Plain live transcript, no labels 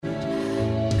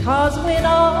'Cause when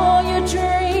all your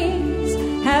dreams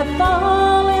have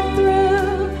fallen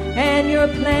through and your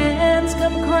plans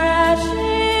come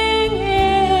crashing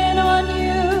in on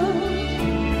you,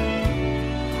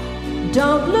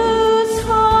 don't lose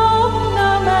hope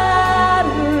no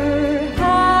matter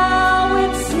how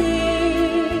it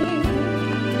seems.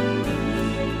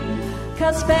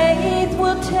 'Cause faith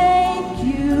will take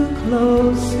you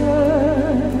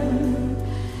closer.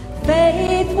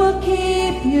 Faith will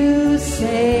keep you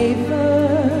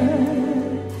safer.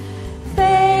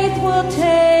 Faith will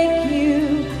take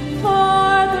you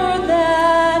farther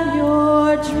than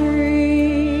your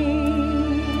dream.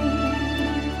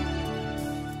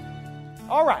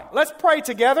 All right, let's pray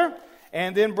together,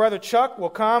 and then Brother Chuck will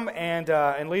come and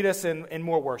lead us in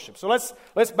more worship. So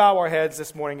let's bow our heads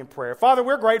this morning in prayer. Father,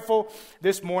 we're grateful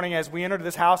this morning as we enter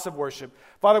this house of worship.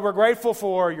 Father, we're grateful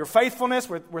for your faithfulness.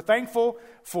 We're thankful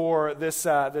for this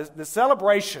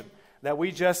celebration that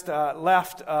we just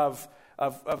left of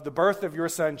the birth of your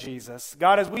Son, Jesus.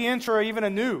 God, as we enter even a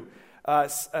new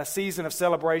a season of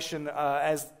celebration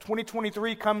as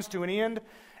 2023 comes to an end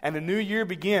and the new year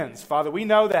begins, Father, we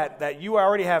know that you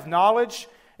already have knowledge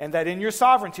and that in your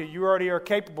sovereignty you already are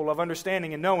capable of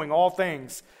understanding and knowing all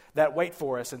things that wait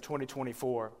for us in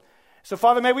 2024. So,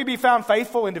 Father, may we be found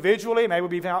faithful individually. May we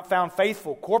be found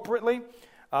faithful corporately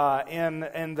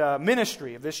in the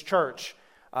ministry of this church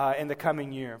in the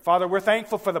coming year. Father, we're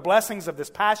thankful for the blessings of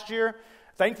this past year,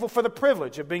 thankful for the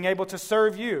privilege of being able to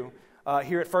serve you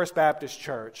here at First Baptist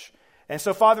Church. And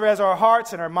so, Father, as our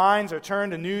hearts and our minds are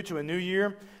turned anew to a new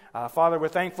year, Father, we're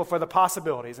thankful for the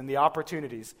possibilities and the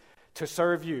opportunities to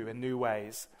serve you in new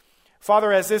ways.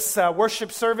 Father, as this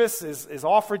worship service is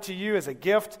offered to you as a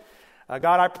gift,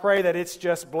 God, I pray that it's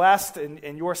just blessed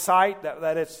in your sight,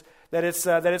 that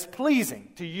it's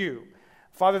pleasing to you.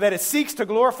 Father, that it seeks to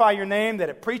glorify your name, that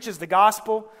it preaches the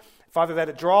gospel. Father, that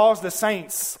it draws the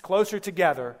saints closer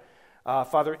together,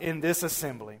 Father, in this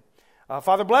assembly.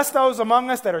 Father, bless those among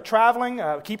us that are traveling.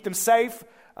 Keep them safe.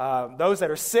 Those that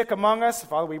are sick among us,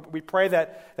 Father, we pray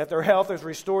that their health is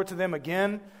restored to them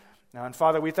again. And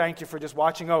Father, we thank you for just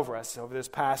watching over us over this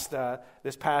past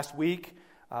week.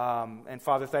 And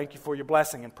Father, thank you for your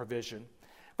blessing and provision.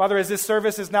 Father, as this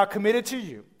service is now committed to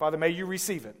you, Father, may you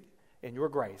receive it in your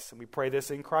grace. And we pray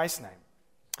this in Christ's name.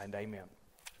 And amen.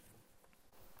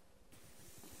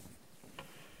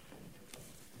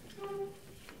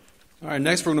 All right,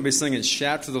 next we're going to be singing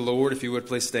Shout to the Lord. If you would,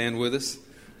 please stand with us.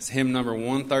 It's hymn number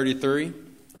 133.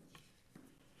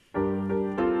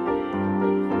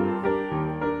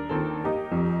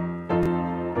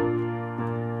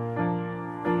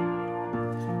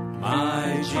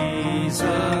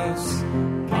 Jesus,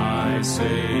 my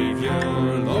Savior,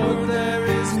 Lord, there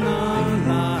is none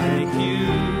like you.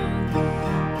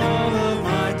 All of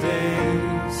my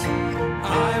days,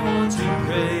 I want to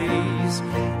praise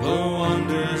the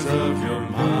wonders of your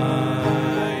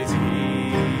mighty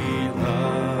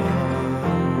love.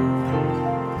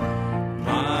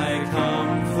 My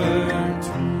comfort,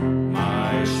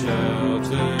 my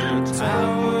shelter,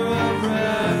 tower of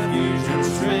refuge and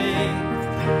strength.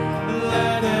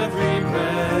 Let every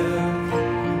breath,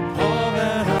 all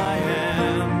that I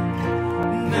am,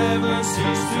 never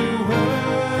cease to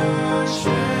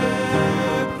worship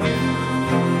you.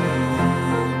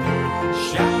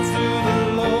 Shout to the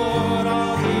Lord,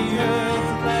 all the earth,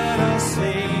 let us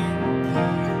sing.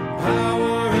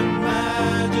 Power and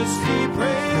majesty,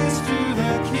 praise to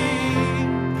the King.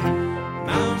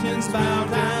 Mountains bow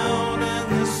down and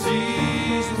the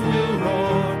seas will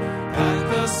roar at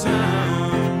the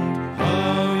sound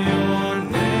of your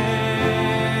name.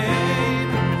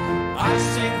 I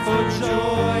sing for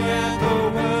joy at the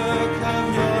work of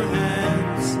your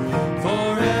hands.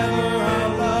 Forever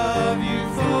I'll love you,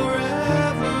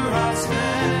 forever I'll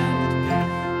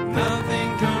stand. Nothing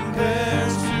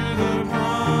compares to the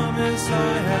promise I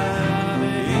have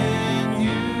in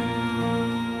you.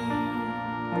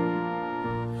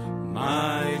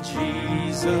 My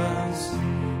Jesus,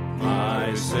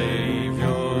 my Savior,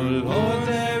 Lord,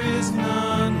 there is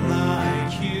none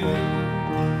like you.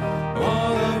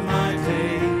 All of my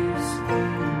days,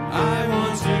 I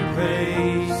want to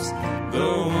praise the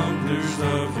wonders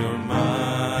of your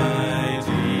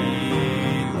mighty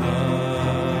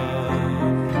love.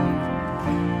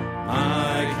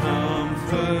 My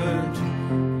comfort,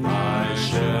 my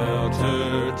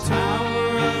shelter,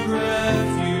 tower of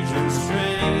refuge and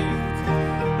strength.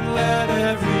 Let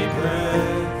every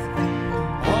breath,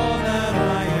 all that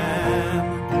I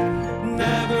am,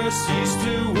 never cease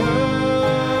to worship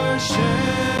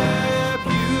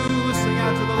you. Sing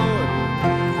out to the Lord.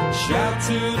 Shout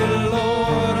to the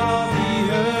Lord, all the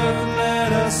earth,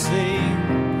 let us sing.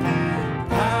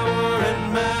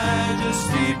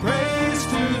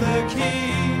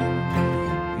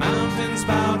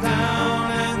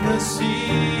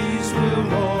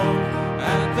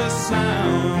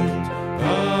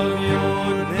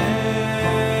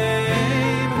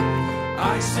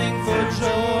 sing for joy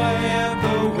at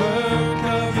the work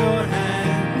of your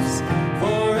hands.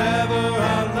 Forever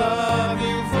I'll love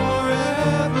you,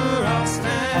 forever I'll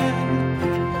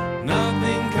stand.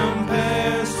 Nothing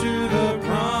compares to the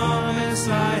promise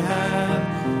I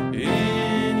have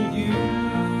in you.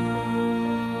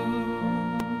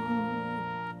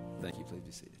 Thank you. Please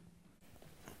be seated.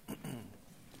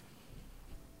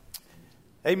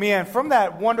 Amen. From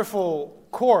that wonderful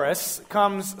chorus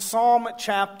comes Psalm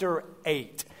chapter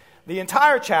 8. The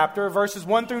entire chapter, verses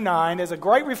 1 through 9, is a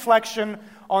great reflection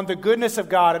on the goodness of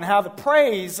God and how the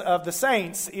praise of the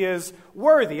saints is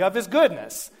worthy of His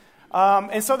goodness.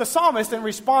 And so the psalmist, in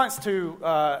response to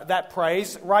that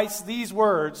praise, writes these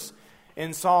words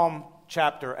in Psalm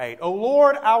chapter 8. O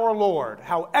Lord, our Lord,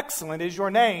 how excellent is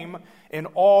your name in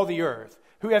all the earth,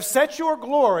 who have set your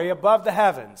glory above the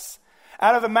heavens.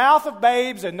 Out of the mouth of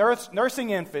babes and nursing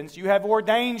infants, you have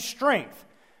ordained strength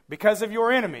because of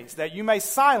your enemies, that you may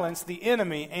silence the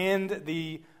enemy and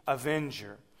the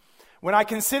avenger. When I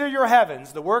consider your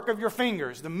heavens, the work of your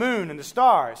fingers, the moon and the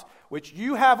stars, which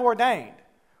you have ordained,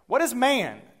 what is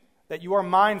man that you are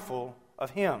mindful of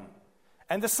him,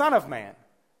 and the Son of Man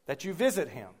that you visit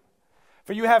him?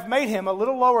 For you have made him a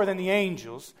little lower than the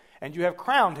angels, and you have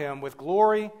crowned him with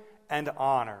glory and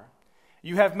honor.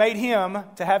 You have made him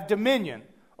to have dominion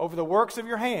over the works of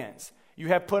your hands. You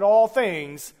have put all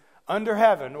things under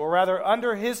heaven, or rather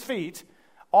under his feet,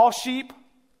 all sheep,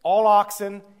 all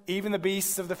oxen, even the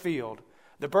beasts of the field,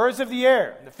 the birds of the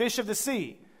air, and the fish of the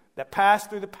sea that pass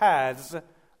through the paths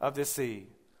of the sea.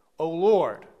 O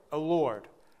Lord,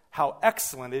 how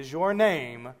excellent is your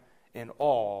name in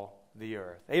all the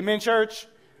earth. Amen, church.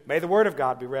 May the word of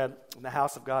God be read in the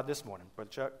house of God this morning.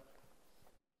 Brother Chuck.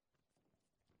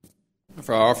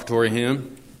 For our offertory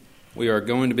hymn, we are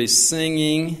going to be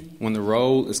singing When the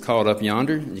Roll is Called Up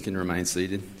Yonder. You can remain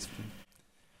seated.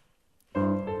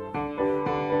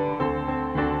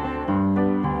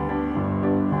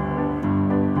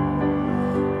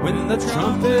 When the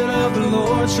trumpet of the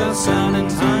Lord shall sound and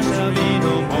time shall be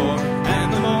no more,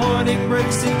 and the morning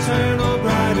breaks eternal,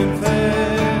 bright and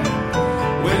fair,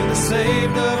 when the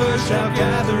saved of earth shall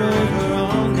gather over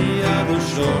on the other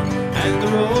shore, and the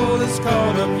roll is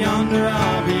called up yonder,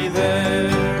 I'll be there.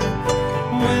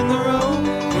 When the roll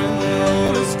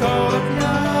is called up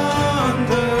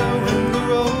yonder, when the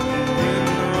roll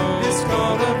is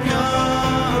called up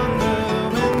yonder,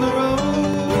 when the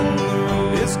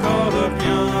roll is called up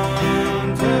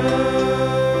yonder,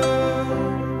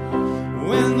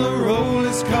 when the roll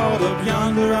is called up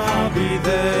yonder, I'll be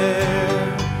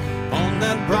there. On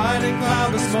that bright and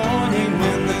cloudless morning,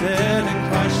 when the dead in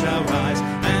Christ shall rise,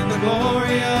 and the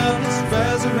glory of his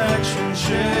resurrection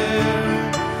share,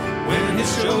 when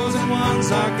his chosen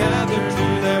ones are gathered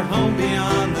to their home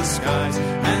beyond the skies,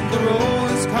 and the roll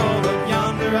is called up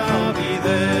yonder, I'll be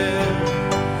there.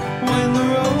 When the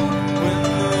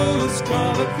roll is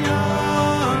called up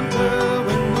yonder,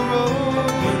 when the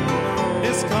roll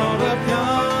is called up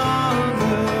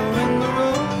yonder, when the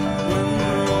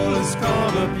roll is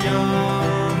called up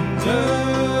yonder,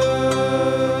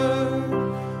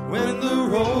 when the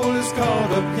roll is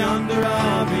called up yonder,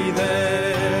 I'll be there.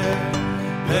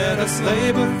 Let us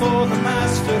labor for the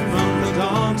Master from the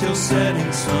dawn till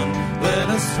setting sun. Let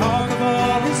us talk of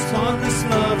all his fondness,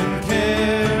 love, and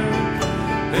care.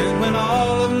 Then when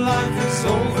all of life is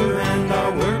over and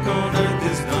our work on earth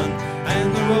is done,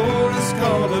 and the roll is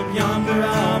called up yonder,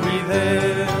 I'll be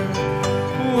there.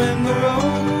 When the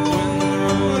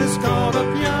roll is called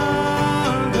up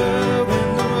yonder,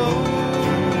 when the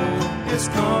roll is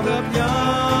called up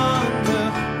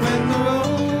yonder, when the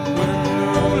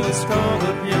roll is called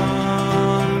up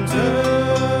yonder,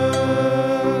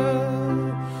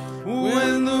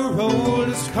 when the roll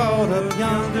is called up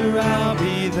yonder, I'll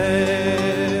be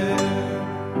there.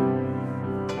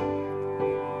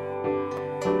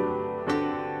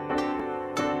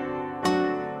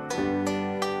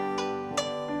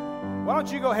 Why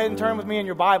don't you go ahead and turn with me in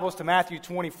your Bibles to Matthew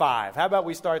 25? How about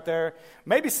we start there?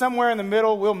 Maybe somewhere in the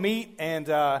middle we'll meet and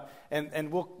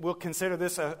we'll consider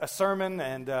this a sermon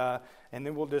and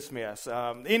then we'll dismiss.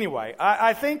 Anyway,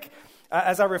 I think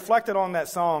as I reflected on that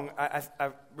song,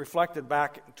 I reflected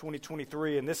back in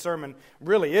 2023, and this sermon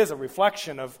really is a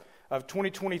reflection of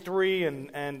 2023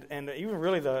 and even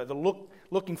really the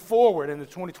looking forward into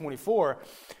 2024.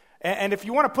 And if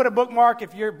you want to put a bookmark,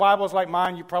 if your Bible is like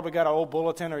mine, you probably got an old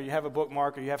bulletin or you have a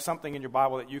bookmark or you have something in your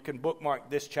Bible that you can bookmark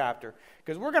this chapter.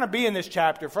 Because we're going to be in this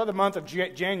chapter for the month of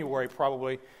January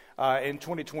probably in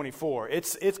 2024.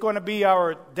 It's going to be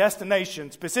our destination,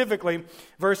 specifically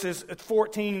verses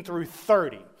 14 through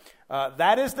 30.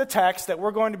 That is the text that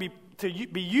we're going to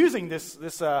be using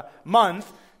this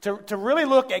month to really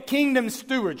look at kingdom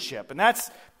stewardship. And that's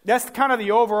kind of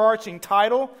the overarching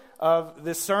title of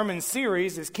this sermon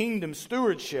series, is Kingdom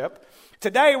Stewardship.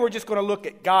 Today we're just going to look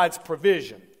at God's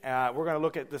provision. We're going to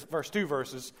look at the first two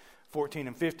verses, 14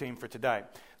 and 15 for today.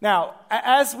 Now,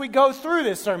 as we go through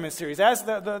this sermon series, as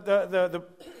the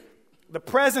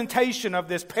presentation of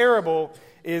this parable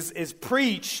is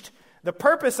preached, the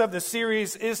purpose of the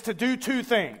series is to do two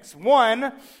things.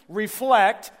 One,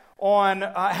 reflect on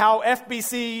how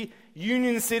FBC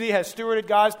Union City has stewarded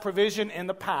God's provision in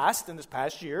this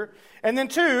past year. And then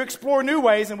two, explore new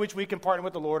ways in which we can partner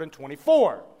with the Lord in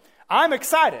 24. I'm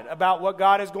excited about what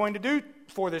God is going to do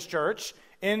for this church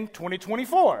in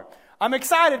 2024. I'm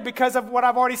excited because of what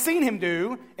I've already seen Him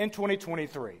do in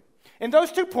 2023. And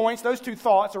those 2 points, those 2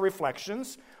 thoughts or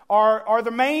reflections are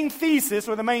the main thesis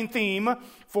or the main theme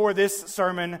for this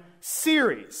sermon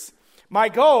series. My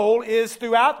goal is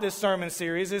throughout this sermon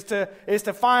series is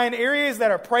to find areas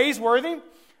that are praiseworthy,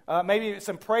 maybe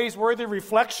some praiseworthy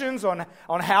reflections on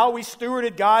how we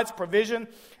stewarded God's provision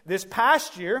this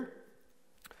past year,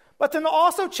 but then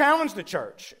also challenge the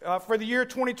church for the year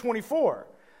 2024.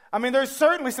 I mean, there's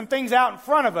certainly some things out in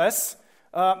front of us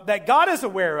that God is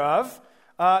aware of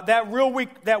that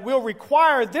will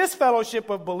require this fellowship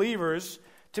of believers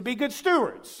to be good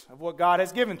stewards of what God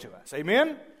has given to us.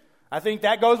 Amen? I think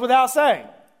that goes without saying.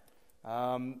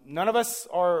 None of us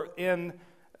are in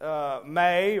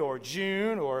May or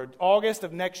June or August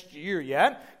of next year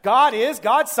yet.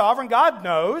 God's sovereign, God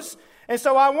knows. And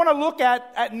so I want to look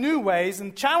at new ways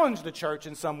and challenge the church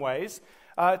in some ways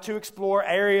to explore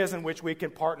areas in which we can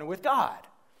partner with God.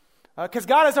 Because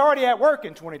God is already at work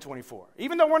in 2024.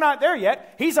 Even though we're not there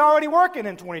yet, He's already working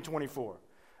in 2024.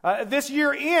 This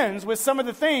year ends with some of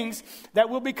the things that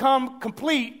will become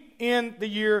complete in the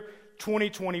year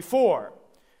 2024.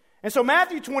 And so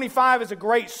Matthew 25 is a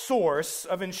great source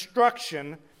of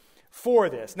instruction for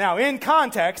this. Now, in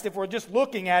context, if we're just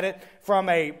looking at it from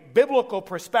a biblical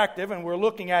perspective and we're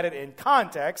looking at it in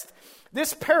context,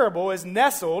 this parable is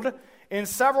nestled in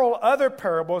several other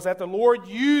parables that the Lord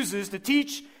uses to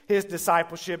teach His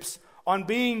discipleships on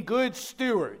being good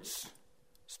stewards,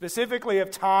 specifically of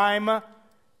time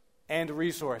and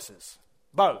resources.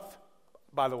 Both,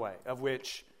 by the way, of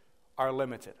which are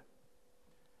limited.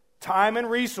 Time and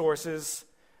resources,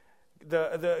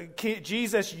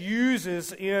 Jesus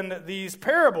uses in these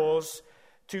parables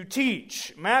to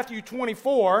teach. Matthew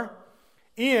 24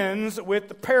 ends with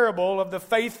the parable of the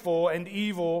faithful and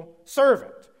evil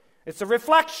servant. It's a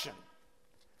reflection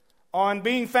on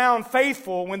being found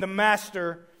faithful when the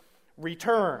master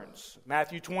returns.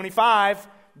 Matthew 25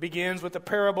 begins with the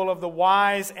parable of the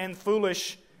wise and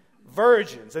foolish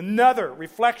virgins. Another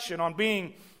reflection on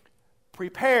being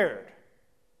prepared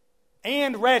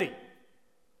and ready.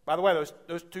 By the way,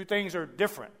 those two things are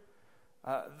different.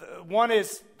 One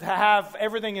is to have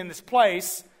everything in this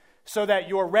place so that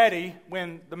you're ready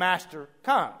when the master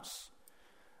comes.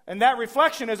 And that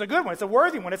reflection is a good one. It's a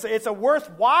worthy one. It's a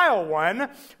worthwhile one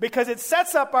because it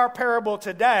sets up our parable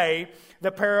today,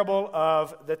 the parable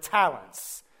of the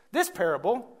talents. This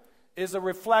parable is a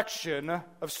reflection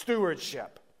of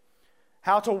stewardship.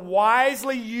 How to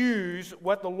wisely use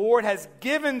what the Lord has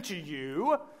given to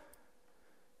you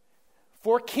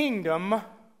for kingdom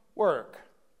work.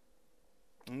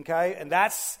 Okay? And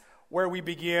that's where we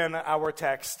begin our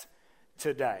text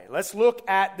today. Let's look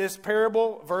at this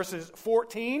parable, verses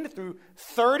 14 through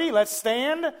 30. Let's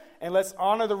stand and let's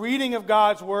honor the reading of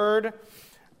God's word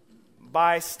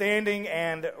by standing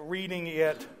and reading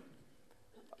it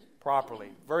properly.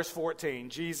 Verse 14,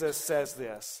 Jesus says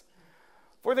this: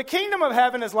 "For the kingdom of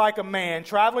heaven is like a man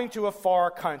traveling to a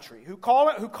far country, who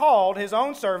called his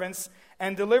own servants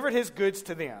and delivered his goods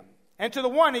to them. And to the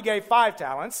one he gave 5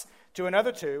 talents, to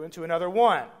another 2, and to another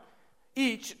 1,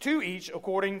 to each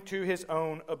according to his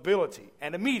own ability.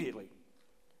 And immediately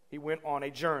he went on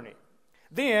a journey.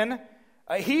 Then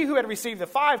he who had received the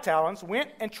 5 talents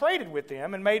went and traded with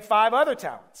them and made 5 other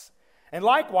talents. And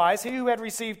likewise he who had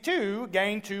received 2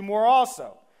 gained 2 more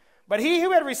also. But he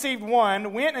who had received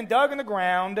 1 went and dug in the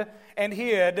ground and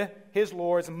hid his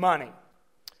Lord's money.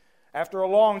 After a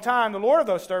long time, the Lord of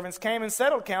those servants came and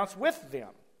settled accounts with them.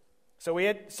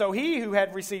 So he who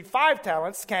had received 5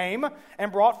 talents came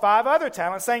and brought 5 other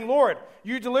talents, saying, Lord,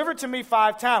 you delivered to me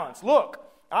 5 talents. Look,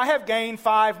 I have gained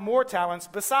 5 more talents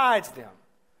besides them.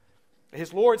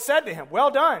 His Lord said to him,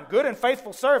 well done, good and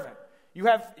faithful servant.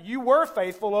 You were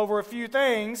faithful over a few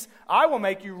things. I will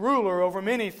make you ruler over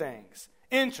many things.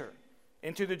 Enter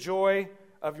into the joy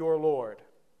of your Lord.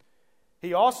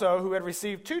 He also, who had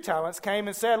received 2 talents, came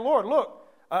and said, Lord, look,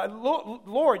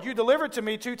 Lord, you delivered to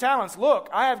me 2 talents. Look,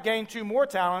 I have gained 2 more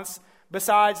talents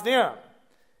besides them.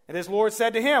 And his Lord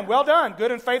said to him, well done,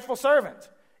 good and faithful servant.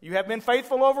 You have been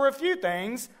faithful over a few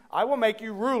things. I will make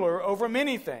you ruler over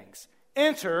many things.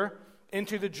 Enter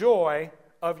into the joy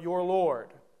of your Lord.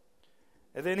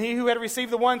 And then he who had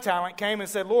received the 1 talent came and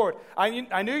said, Lord, I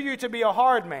knew you to be a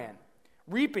hard man,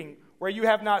 reaping where you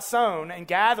have not sown and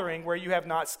gathering where you have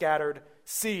not scattered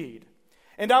seed.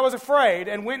 And I was afraid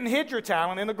and went and hid your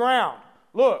talent in the ground.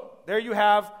 Look, there you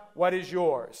have what is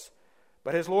yours.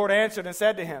 But his Lord answered and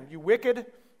said to him, you wicked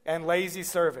and lazy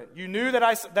servant, you knew that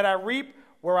I reap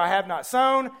where I have not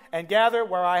sown and gather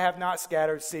where I have not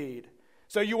scattered seed.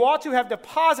 So you ought to have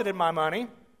deposited my money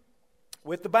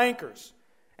with the bankers,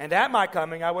 and at my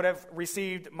coming I would have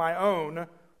received my own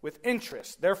with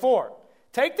interest. Therefore,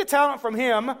 take the talent from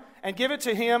him and give it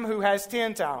to him who has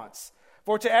 10 talents.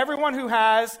 For to everyone who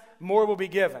has, more will be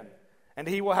given, and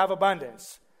he will have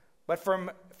abundance. But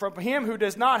from him who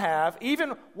does not have,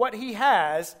 even what he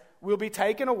has will be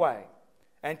taken away.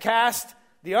 And cast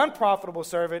the unprofitable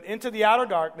servant into the outer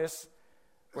darkness,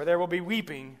 where there will be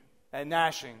weeping and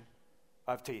gnashing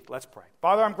of teeth. Let's pray.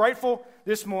 Father, I'm grateful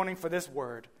this morning for this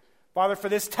word. Father, for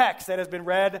this text that has been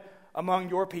read among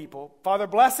your people. Father,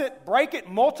 bless it, break it,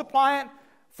 multiply it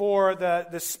for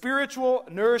the spiritual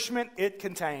nourishment it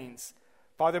contains.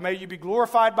 Father, may you be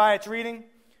glorified by its reading,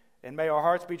 and may our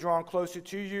hearts be drawn closer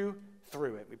to you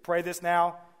through it. We pray this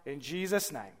now in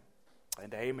Jesus' name,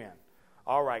 and amen.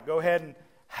 All right, go ahead and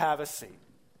have a seat.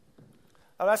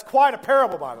 Now, that's quite a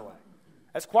parable, by the way.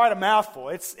 That's quite a mouthful.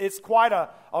 It's quite a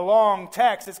long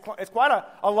text. It's quite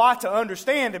a lot to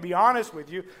understand, to be honest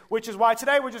with you, which is why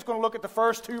today we're just going to look at the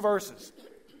first 2 verses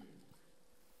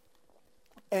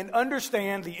and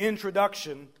understand the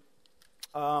introduction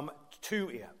to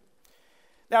it.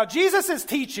 Now, Jesus is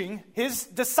teaching his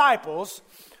disciples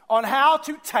on how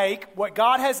to take what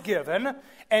God has given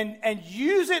and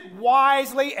use it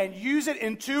wisely and use it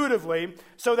intuitively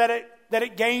so that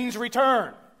it gains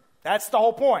return. That's the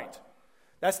whole point.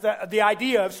 That's the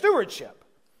idea of stewardship,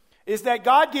 is that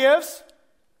God gives,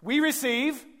 we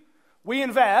receive, we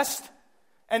invest,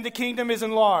 and the kingdom is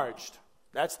enlarged.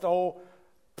 That's the whole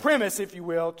premise, if you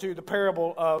will, to the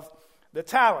parable of the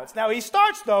talents. Now, he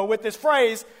starts, though, with this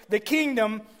phrase, the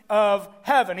kingdom of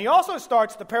heaven. He also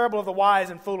starts the parable of the wise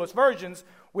and foolish virgins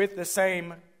with the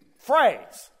same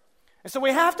phrase. And so we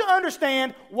have to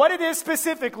understand what it is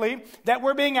specifically that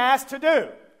we're being asked to do.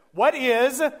 What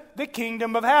is the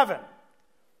kingdom of heaven?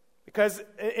 Because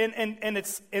in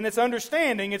its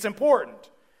understanding, it's important.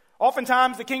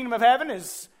 Oftentimes, the kingdom of heaven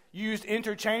is used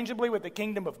interchangeably with the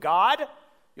kingdom of God.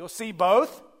 You'll see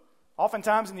both.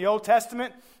 Oftentimes in the Old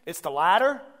Testament, it's the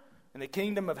latter. And the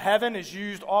kingdom of heaven is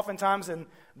used oftentimes in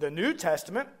the New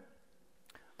Testament.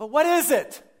 But what is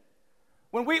it?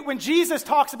 When Jesus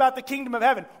talks about the kingdom of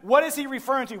heaven, what is he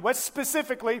referring to? What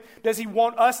specifically does he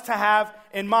want us to have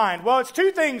in mind? Well, it's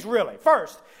 2 things, really.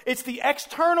 First, it's the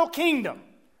external kingdom.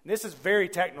 This is very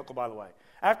technical, by the way.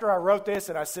 After I wrote this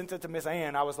and I sent it to Miss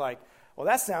Ann, I was like, well,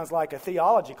 that sounds like a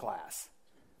theology class.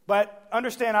 But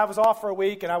understand, I was off for a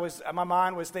week and my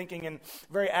mind was thinking in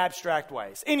very abstract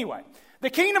ways. Anyway,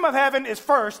 the kingdom of heaven is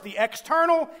first the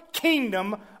external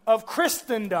kingdom of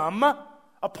Christendom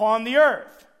upon the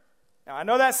earth. Now, I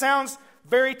know that sounds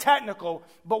very technical,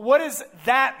 but what does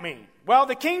that mean? Well,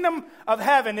 the kingdom of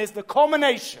heaven is the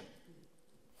culmination.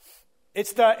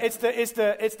 It's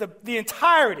the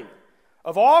entirety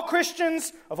of all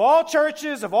Christians, of all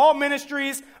churches, of all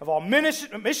ministries, of all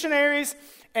missionaries,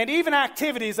 and even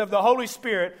activities of the Holy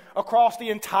Spirit across the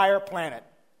entire planet.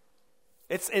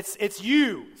 It's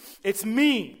you. It's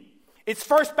me. It's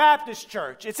First Baptist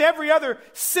Church. It's every other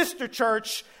sister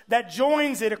church that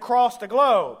joins it across the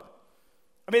globe.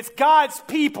 I mean, it's God's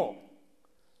people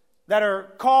that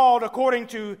are called according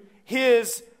to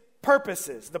his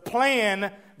purposes, the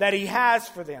plan that he has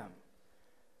for them.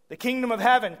 The kingdom of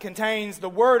heaven contains the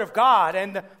word of God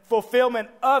and the fulfillment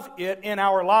of it in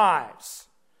our lives,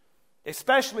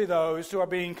 especially those who are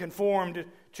being conformed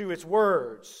to its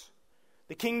words.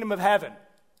 The kingdom of heaven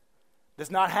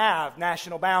does not have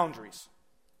national boundaries,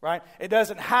 right? It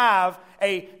doesn't have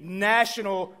a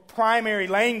national primary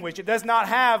language. It does not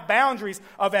have boundaries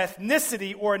of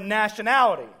ethnicity or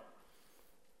nationality.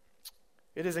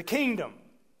 It is a kingdom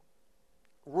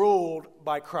ruled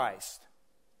by Christ.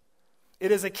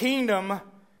 It is a kingdom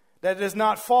that does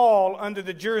not fall under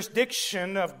the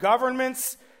jurisdiction of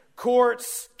governments,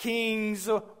 courts, kings,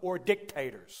 or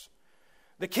dictators.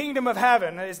 The kingdom of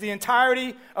heaven is the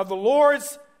entirety of the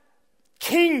Lord's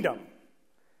kingdom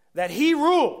that he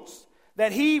rules,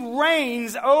 that he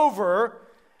reigns over,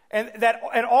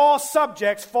 and all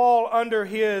subjects fall under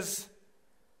his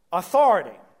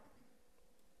authority.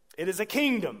 It is a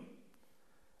kingdom.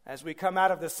 As we come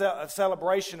out of the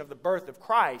celebration of the birth of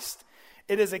Christ,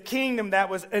 it is a kingdom that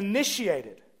was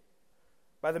initiated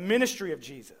by the ministry of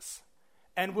Jesus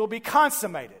and will be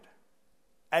consummated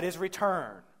at his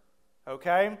return.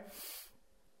 Okay?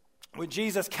 When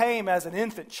Jesus came as an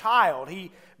infant child,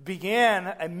 he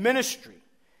began a ministry.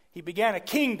 He began a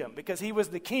kingdom because he was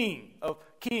the King of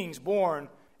kings born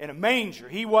in a manger.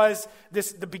 He was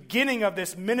the beginning of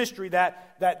this ministry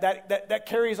that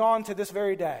carries on to this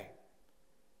very day.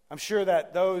 I'm sure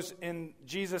that those in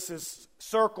Jesus'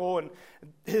 circle and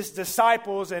his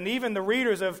disciples and even the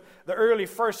readers of the early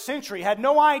first century had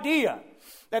no idea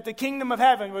that the kingdom of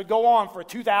heaven would go on for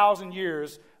 2,000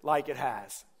 years like it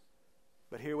has.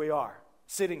 But here we are,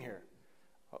 sitting here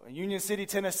in Union City,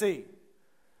 Tennessee,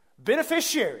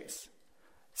 beneficiaries,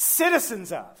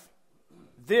 citizens of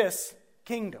this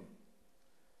kingdom.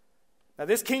 Now,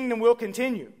 this kingdom will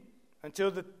continue until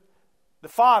the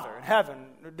Father in heaven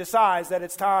decides that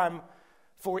it's time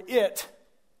for it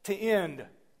to end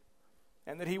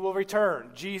and that he will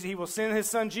return. He will send his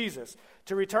son Jesus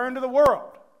to return to the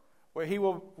world where he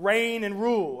will reign and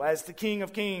rule as the King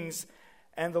of kings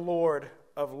and the Lord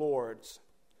of lords.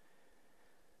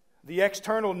 The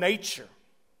external nature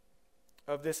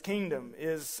of this kingdom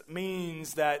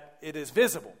means that it is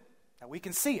visible, that we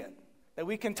can see it, that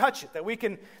we can touch it,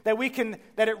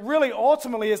 that it really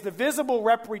ultimately is the visible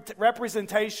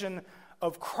representation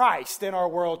of Christ in our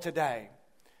world today.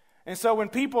 And so when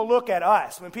people look at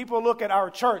us, when people look at our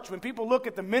church, when people look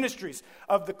at the ministries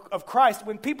of Christ,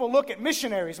 when people look at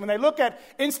missionaries, when they look at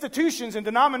institutions and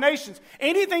denominations,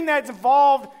 anything that's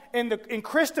involved in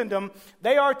Christendom,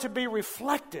 they are to be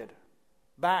reflected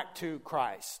back to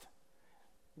Christ.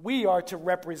 We are to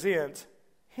represent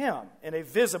him in a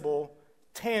visible,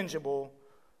 tangible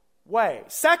way.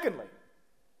 Secondly,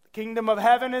 the kingdom of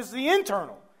heaven is the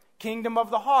internal kingdom of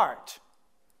the heart.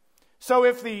 So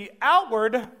if the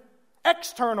outward,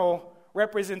 external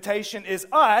representation is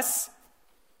us,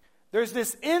 there's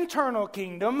this internal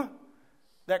kingdom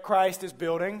that Christ is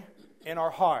building in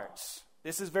our hearts.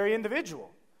 This is very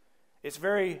individual. It's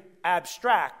very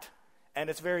abstract, and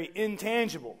it's very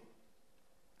intangible.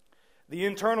 The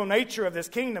internal nature of this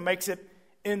kingdom makes it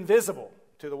invisible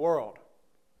to the world.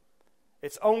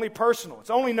 It's only personal.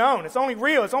 It's only known. It's only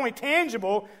real. It's only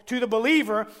tangible to the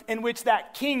believer in which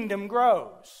that kingdom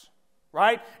grows.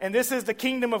 Right? And this is the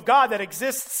kingdom of God that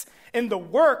exists in the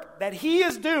work that he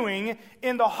is doing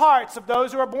in the hearts of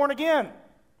those who are born again.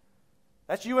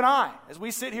 That's you and I. As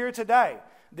we sit here today,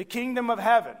 the kingdom of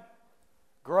heaven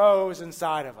grows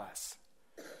inside of us.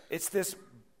 It's this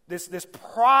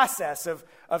process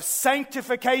of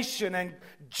sanctification and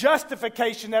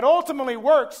justification that ultimately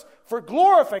works for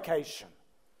glorification.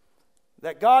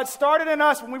 That God started in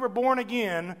us when we were born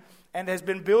again and has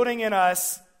been building in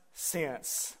us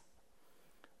since.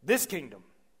 This kingdom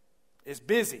is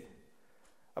busy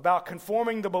about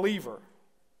conforming the believer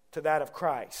to that of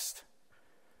Christ.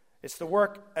 It's the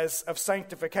work of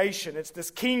sanctification. It's this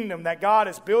kingdom that God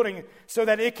is building so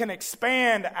that it can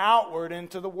expand outward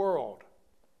into the world.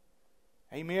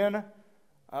 Amen?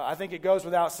 I think it goes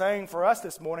without saying for us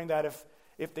this morning that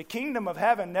if the kingdom of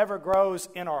heaven never grows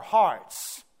in our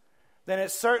hearts, then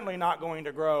it's certainly not going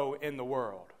to grow in the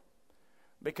world.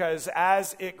 Because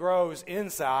as it grows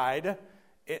inside,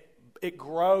 it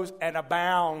grows and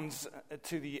abounds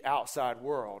to the outside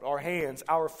world. Our hands,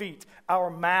 our feet, our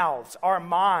mouths, our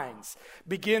minds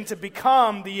begin to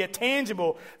become the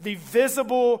tangible, the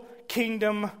visible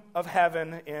kingdom of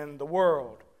heaven in the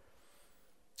world.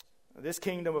 This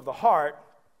kingdom of the heart,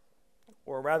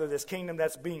 or rather this kingdom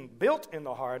that's being built in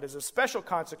the heart, is a special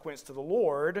consequence to the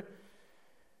Lord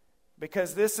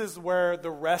because this is where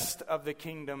the rest of the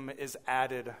kingdom is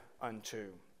added unto.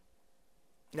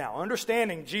 Now,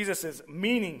 understanding Jesus'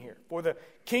 meaning here, for the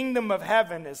kingdom of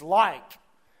heaven is like.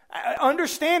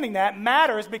 Understanding that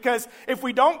matters because if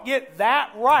we don't get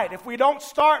that right, if we don't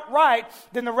start right,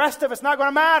 then the rest of it's not going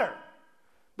to matter.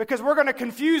 Because we're going to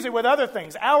confuse it with other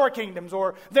things, our kingdoms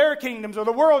or their kingdoms or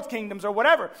the world's kingdoms or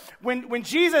whatever. When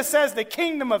Jesus says the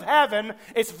kingdom of heaven,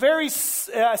 it's very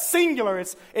singular,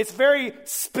 it's very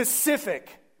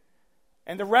specific.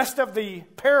 And the rest of the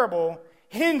parable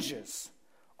hinges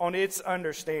on its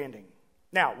understanding.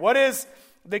 Now, what is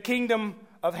the kingdom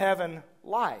of heaven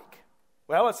like?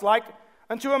 Well, it's like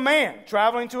unto a man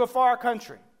traveling to a far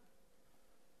country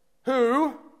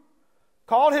who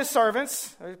called his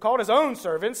own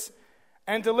servants,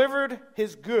 and delivered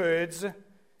his goods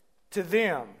to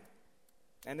them.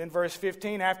 And then verse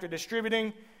 15, after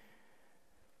distributing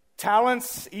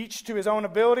talents, each to his own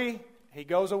ability, he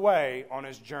goes away on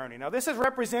his journey. Now, this is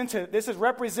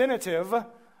representative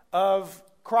of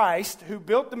Christ, who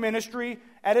built the ministry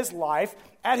at his life,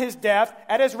 at his death,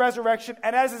 at his resurrection,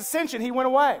 and at his ascension, he went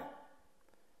away.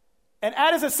 And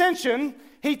at his ascension,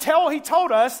 he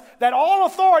told us that all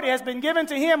authority has been given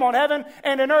to him on heaven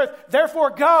and on earth.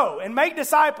 Therefore, go and make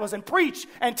disciples and preach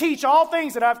and teach all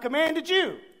things that I've commanded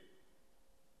you.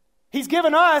 He's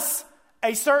given us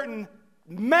a certain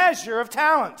measure of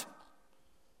talent.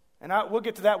 And we'll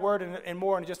get to that word in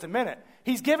more in just a minute.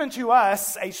 He's given to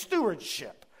us a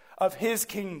stewardship of his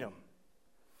kingdom.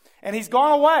 And he's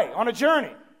gone away on a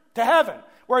journey to heaven,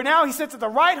 where now he sits at the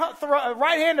right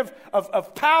hand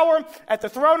of power at the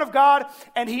throne of God,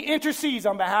 and he intercedes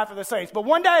on behalf of the saints. But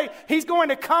one day, he's going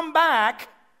to come back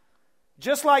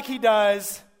just like he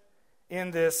does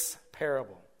in this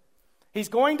parable. He's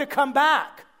going to come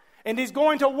back. And he's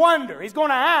going to wonder, he's going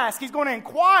to ask, he's going to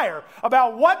inquire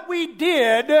about what we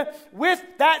did with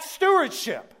that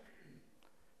stewardship.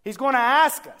 He's going to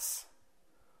ask us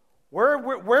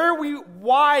where we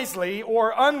wisely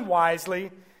or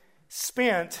unwisely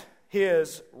spent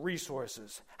his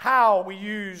resources, how we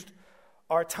used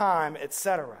our time,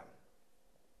 etc.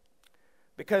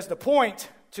 Because the point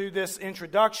to this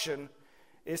introduction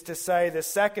is to say the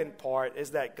second part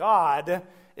is that God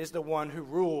is the one who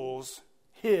rules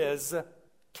his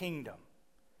kingdom.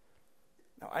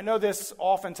 Now, I know this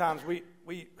oftentimes, we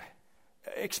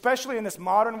especially in this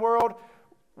modern world,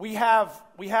 we have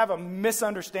a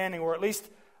misunderstanding, or at least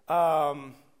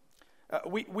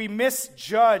we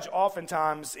misjudge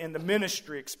oftentimes in the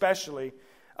ministry, especially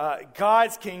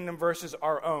God's kingdom versus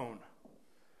our own.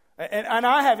 And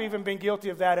I have even been guilty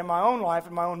of that in my own life,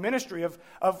 in my own ministry,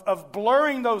 of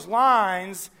blurring those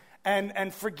lines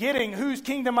and forgetting whose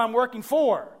kingdom I'm working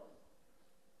for.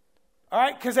 All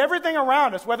right, because everything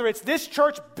around us, whether it's this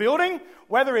church building,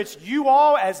 whether it's you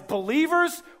all as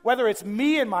believers, whether it's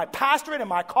me and my pastorate and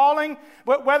my calling,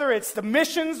 whether it's the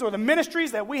missions or the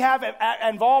ministries that we have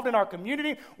involved in our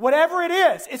community, whatever it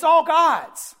is, it's all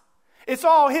God's. It's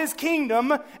all his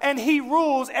kingdom, and he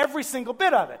rules every single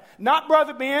bit of it. Not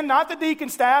Brother Ben, not the deacon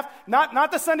staff,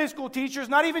 not the Sunday school teachers,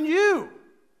 not even you.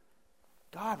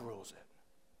 God rules it.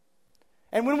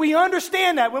 And when we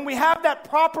understand that, when we have that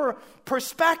proper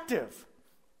perspective,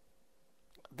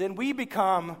 then we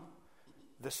become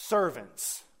the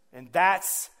servants. And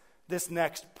that's this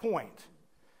next point.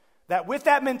 That with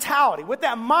that mentality, with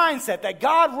that mindset that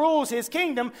God rules his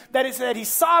kingdom, that he's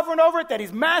sovereign over it, that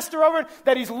he's master over it,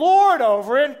 that he's Lord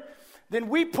over it, then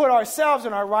we put ourselves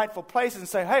in our rightful places and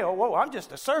say, hey, whoa, I'm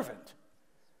just a servant.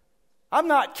 I'm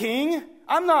not king.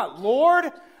 I'm not Lord.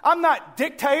 I'm not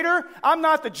dictator. I'm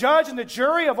not the judge and the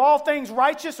jury of all things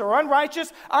righteous or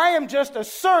unrighteous. I am just a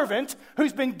servant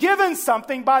who's been given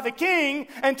something by the king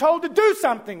and told to do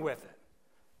something with it.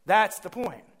 That's the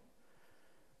point.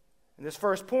 In this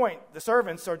first point, the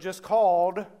servants are just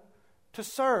called to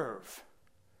serve.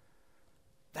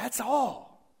 That's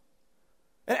all.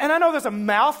 And I know there's a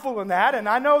mouthful in that, and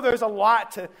I know there's a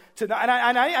lot to and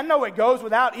I know it goes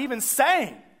without even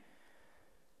saying.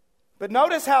 But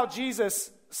notice how Jesus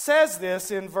says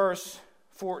this in verse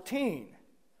 14.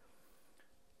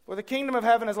 For the kingdom of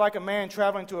heaven is like a man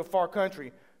traveling to a far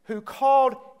country who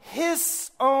called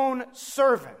his own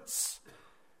servants.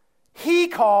 He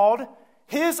called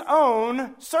his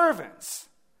own servants.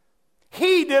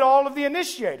 He did all of the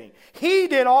initiating. He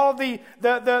did all of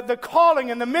the calling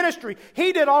and the ministry.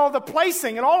 He did all of the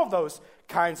placing and all of those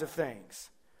kinds of things.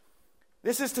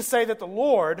 This is to say that the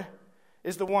Lord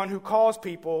is the one who calls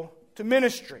people to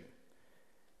ministry.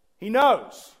 He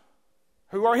knows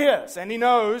who are his, and he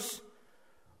knows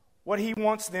what he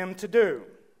wants them to do.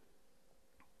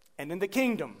 And in the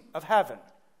kingdom of heaven,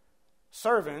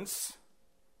 servants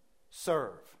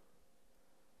serve.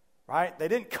 Right? They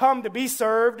didn't come to be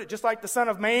served, just like the Son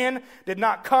of Man did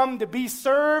not come to be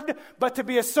served, but to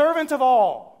be a servant of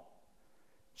all.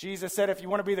 Jesus said, if you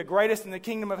want to be the greatest in the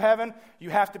kingdom of heaven,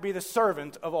 you have to be the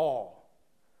servant of all.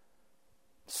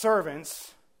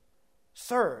 Servants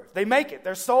serve. They make it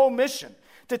their sole mission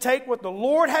to take what the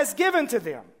Lord has given to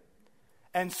them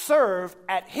and serve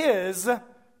at his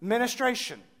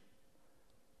ministration.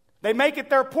 They make it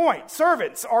their point.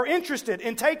 Servants are interested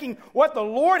in taking what the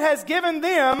Lord has given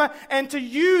them and to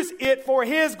use it for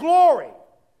his glory.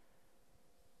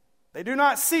 They do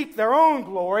not seek their own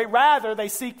glory, rather they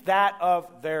seek that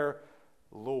of their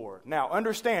Lord. Now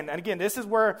understand, and again, this is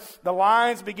where the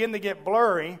lines begin to get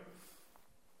blurry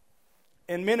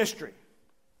in ministry.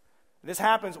 This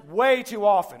happens way too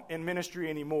often in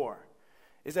ministry anymore,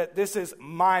 is that this is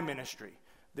my ministry.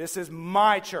 This is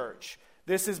my church.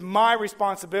 This is my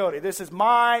responsibility. This is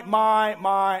my.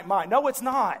 No, it's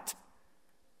not.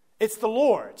 It's the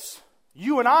Lord's.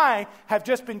 You and I have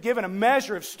just been given a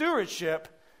measure of stewardship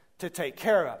to take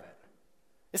care of it.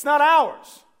 It's not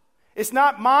ours. It's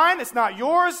not mine. It's not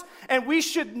yours. And we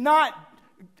should not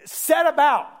set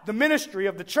about the ministry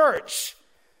of the church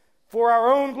for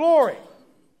our own glory.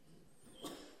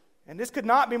 And this could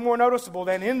not be more noticeable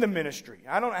than in the ministry.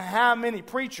 I don't know how many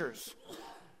preachers,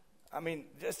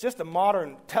 it's just a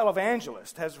modern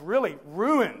televangelist has really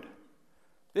ruined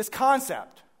this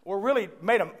concept, or really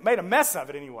made a mess of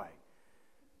it anyway.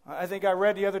 I think I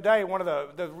read the other day one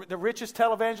of the richest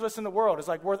televangelists in the world is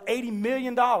like worth $80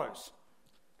 million.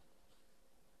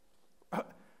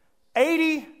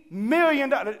 $80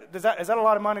 million. Is that a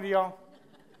lot of money to y'all?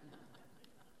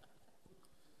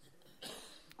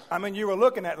 You were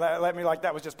looking at me like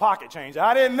that was just pocket change.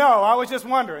 I didn't know. I was just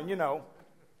wondering,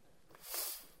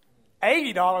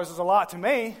 $80 is a lot to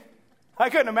me. I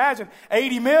couldn't imagine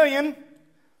 $80 million.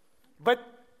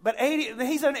 But 80,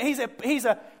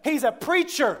 he's a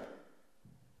preacher.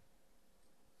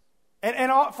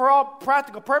 And for all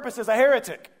practical purposes, a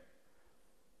heretic.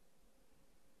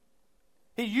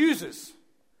 He uses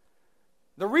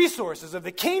the resources of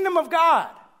the kingdom of God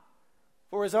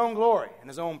for his own glory and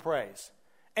his own praise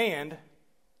and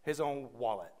his own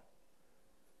wallet.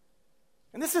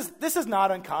 And this is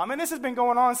not uncommon. This has been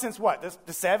going on since what?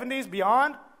 The 70s,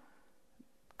 beyond?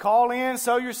 Call in,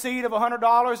 sow your seed of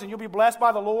 $100 and you'll be blessed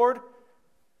by the Lord.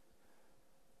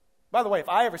 By the way, if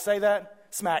I ever say that,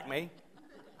 smack me.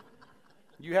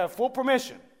 You have full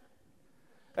permission.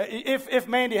 If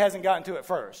Mandy hasn't gotten to it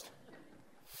first.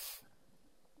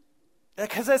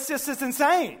 Because it's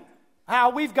insane how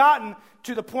we've gotten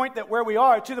to the point that where we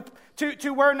are,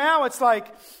 to where now it's like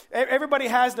everybody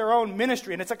has their own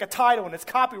ministry, and it's like a title, and it's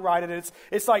copyrighted, and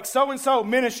it's like so-and-so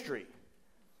ministry.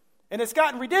 And it's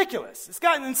gotten ridiculous. It's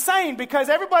gotten insane because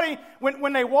everybody,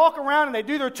 when they walk around and they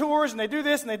do their tours and they do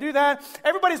this and they do that,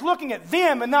 everybody's looking at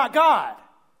them and not God.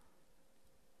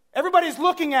 Everybody's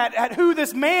looking at who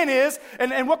this man is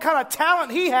and what kind of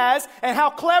talent he has and how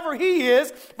clever he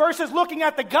is versus looking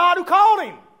at the God who called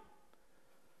him.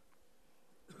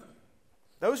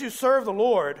 Those who serve the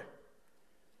Lord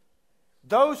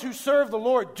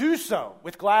do so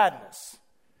with gladness.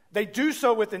 They do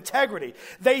so with integrity.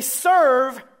 They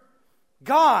serve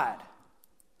God.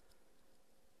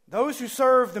 Those who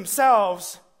serve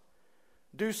themselves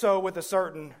do so with a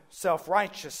certain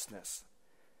self-righteousness.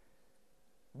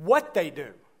 What they do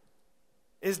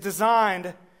is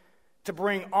designed to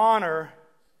bring honor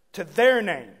to their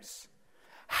names.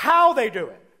 How they do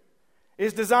it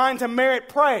is designed to merit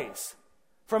praise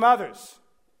from others.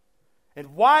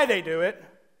 And why they do it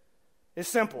is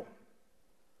simple.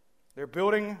 They're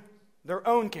building their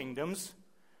own kingdoms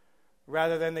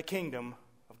rather than the kingdom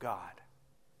of God.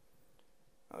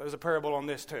 There's a parable on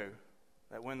this too,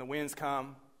 that when the winds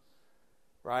come,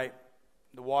 right,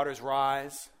 the waters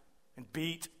rise and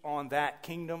beat on that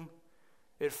kingdom,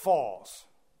 it falls.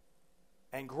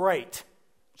 And great,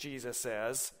 Jesus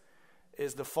says,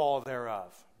 is the fall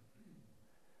thereof.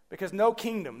 Because no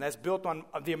kingdom that's built on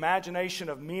the imagination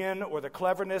of men or the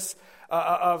cleverness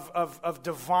of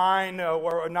divine,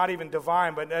 or not even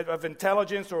divine, but of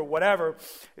intelligence or whatever,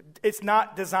 it's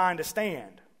not designed to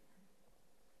stand.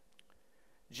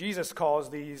 Jesus calls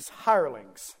these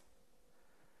hirelings,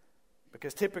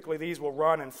 because typically these will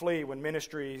run and flee when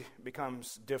ministry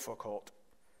becomes difficult.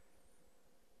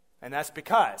 And that's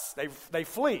because they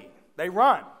flee, they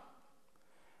run,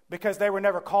 because they were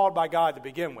never called by God to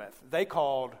begin with. They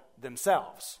called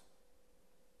themselves.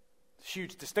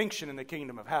 Huge distinction in the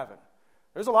kingdom of heaven.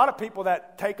 There's a lot of people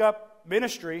that take up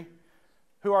ministry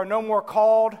who are no more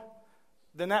called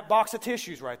than that box of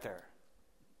tissues right there.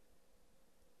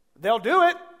 They'll do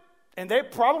it, and they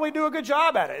probably do a good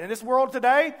job at it. In this world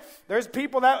today, there's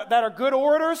people that are good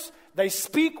orators. They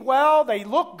speak well, they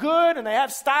look good, and they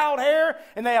have styled hair,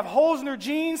 and they have holes in their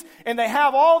jeans, and they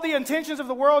have all the intentions of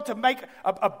the world to make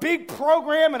a big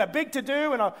program and a big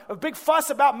to-do and a big fuss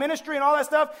about ministry and all that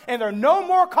stuff, and they're no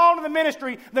more called to the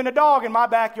ministry than a dog in my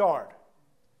backyard.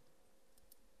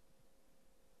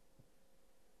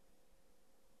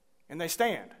 And they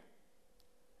stand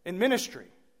in ministry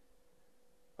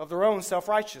of their own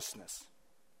self-righteousness,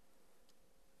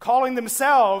 calling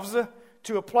themselves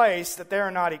to a place that they are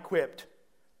not equipped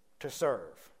to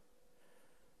serve.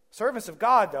 Servants of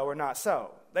God, though, are not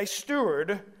so. They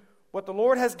steward what the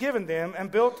Lord has given them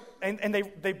and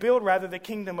they build rather the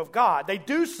kingdom of God. They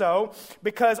do so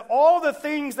because all the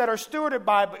things that are stewarded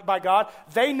by God,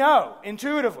 they know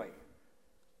intuitively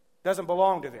doesn't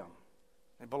belong to them.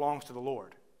 It belongs to the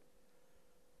Lord.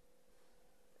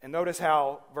 And notice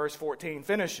how verse 14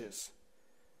 finishes.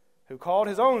 Who called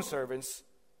his own servants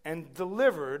and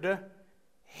delivered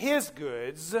his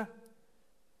goods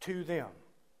to them.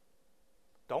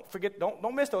 Don't forget,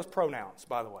 don't miss those pronouns,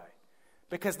 by the way,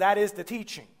 because that is the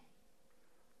teaching.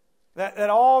 That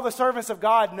all the servants of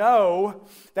God know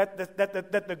that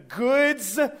the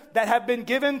goods that have been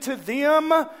given to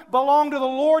them belong to the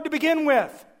Lord to begin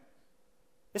with.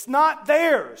 It's not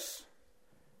theirs.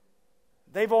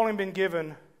 They've only been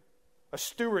given a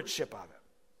stewardship of it.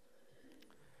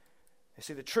 You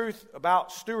see, the truth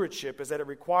about stewardship is that it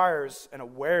requires an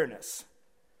awareness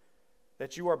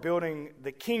that you are building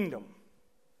the kingdom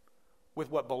with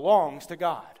what belongs to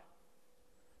God.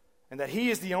 And that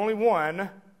He is the only one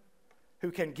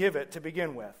who can give it to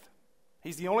begin with.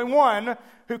 He's the only one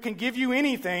who can give you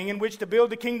anything in which to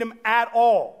build the kingdom at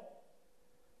all.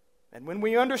 And when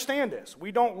we understand this,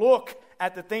 we don't look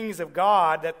at the things of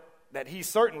God that He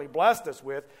certainly blessed us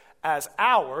with as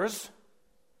ours.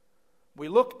 We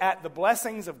look at the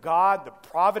blessings of God, the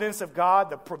providence of God,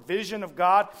 the provision of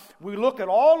God. We look at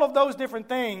all of those different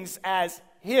things as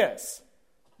His,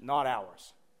 not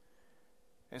ours.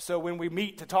 And so when we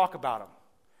meet to talk about them,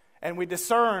 and we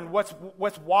discern what's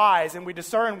wise, and we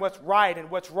discern what's right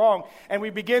and what's wrong, and we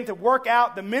begin to work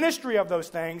out the ministry of those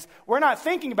things, we're not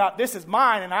thinking about this is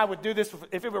mine and I would do this.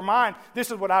 If it were mine, this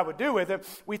is what I would do with it.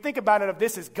 We think about it if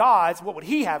this is God's, what would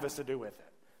He have us to do with it?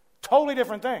 Totally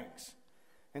different things.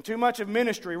 And too much of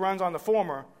ministry runs on the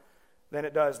former than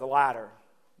it does the latter,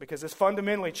 because this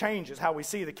fundamentally changes how we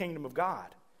see the kingdom of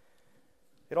God.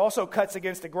 It also cuts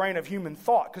against the grain of human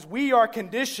thought, because we are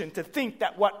conditioned to think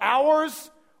that what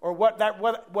ours or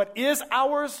what is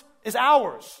ours is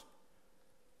ours.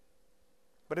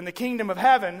 But in the kingdom of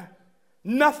heaven,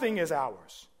 nothing is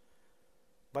ours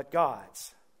but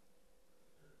God's.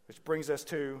 Which brings us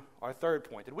to our third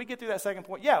point. Did we get through that second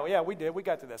point? Yeah, we did. We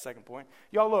got through that second point.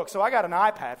 Y'all look, so I got an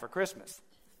iPad for Christmas.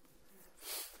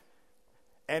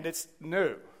 And it's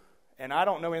new. And I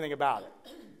don't know anything about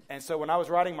it. And so when I was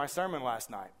writing my sermon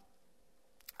last night,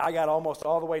 I got almost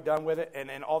all the way done with it, and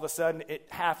then all of a sudden,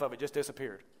 half of it just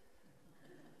disappeared.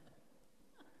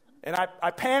 And I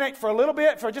panicked for a little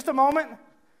bit, for just a moment,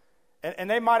 and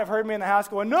they might have heard me in the house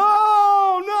going,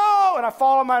 no, and I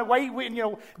fall on my way,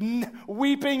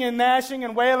 weeping and gnashing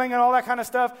and wailing and all that kind of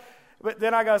stuff. But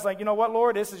then I was like, you know what,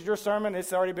 Lord, this is your sermon.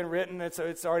 It's already been written.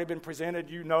 It's already been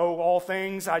presented. You know all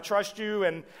things. I trust you,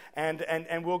 and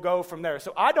we'll go from there.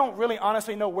 So I don't really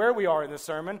honestly know where we are in this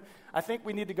sermon. I think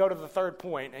we need to go to the third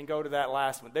point and go to that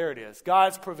last one. There it is,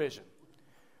 God's provision.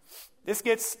 This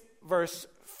gets verse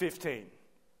 15.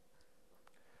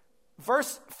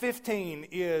 Verse 15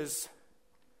 is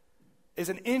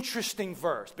an interesting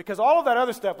verse, because all of that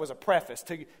other stuff was a preface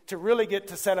to really get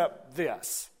to set up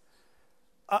this.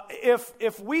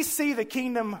 If we see the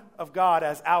kingdom of God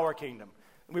as our kingdom,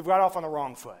 we've got off on the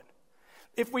wrong foot.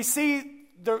 If we see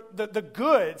the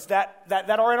goods that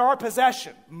are in our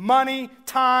possession, money,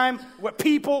 time,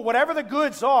 people, whatever the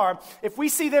goods are, if we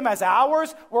see them as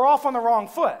ours, we're off on the wrong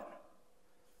foot.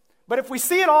 But if we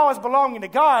see it all as belonging to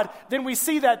God, then we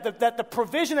see that the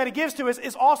provision that He gives to us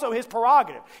is also His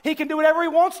prerogative. He can do whatever He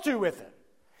wants to with it.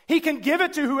 He can give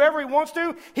it to whoever He wants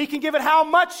to. He can give it how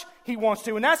much He wants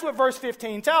to. And that's what verse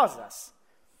 15 tells us.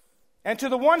 And to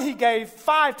the one He gave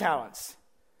 5 talents,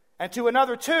 and to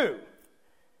another 2,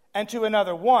 and to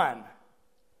another 1,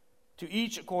 to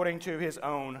each according to his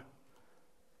own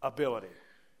ability.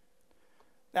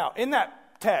 Now, in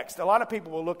that text, a lot of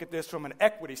people will look at this from an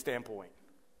equity standpoint.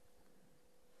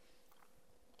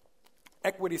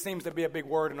 Equity seems to be a big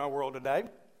word in our world today.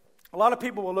 A lot of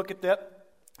people will look at that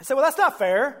and say, well, that's not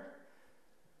fair.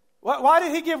 Why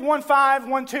did He give 1 5,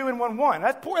 1 2, and 1 1?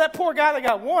 That poor guy that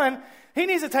got 1, he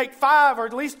needs to take 5 or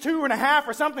at least 2.5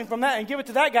 or something from that and give it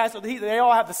to that guy so that they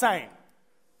all have the same.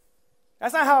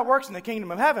 That's not how it works in the kingdom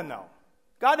of heaven, though.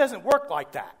 God doesn't work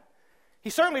like that.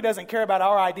 He certainly doesn't care about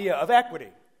our idea of equity.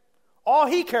 All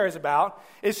He cares about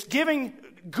is giving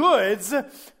goods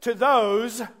to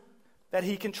those that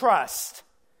He can trust,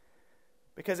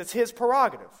 because it's His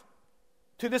prerogative.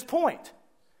 To this point,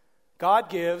 God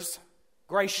gives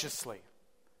graciously.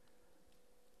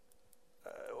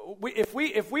 If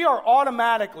we are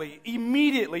automatically,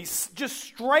 immediately, just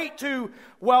straight to,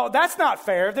 well, that's not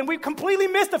fair, then we've completely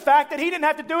missed the fact that He didn't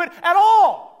have to do it at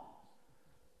all.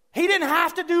 He didn't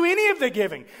have to do any of the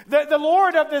giving. The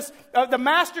Lord of this, the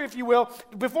master, if you will,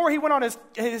 before He went on his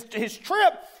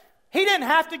trip, He didn't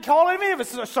have to call any of His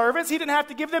servants. He didn't have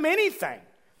to give them anything.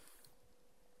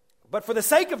 But for the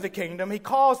sake of the kingdom, He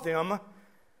calls them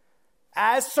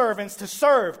as servants to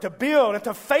serve, to build, and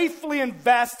to faithfully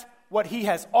invest what He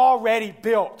has already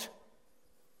built.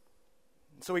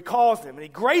 So he calls them, and he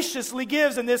graciously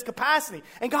gives in this capacity.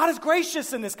 And God is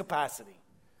gracious in this capacity.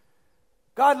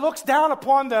 God looks down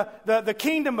upon the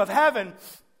kingdom of heaven,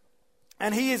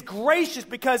 and he is gracious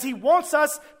because he wants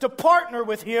us to partner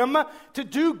with him to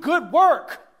do good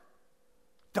work,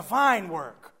 divine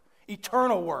work,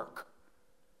 eternal work.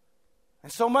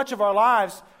 And so much of our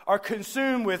lives are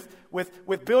consumed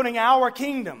with building our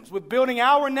kingdoms, with building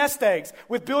our nest eggs,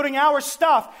 with building our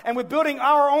stuff, and with building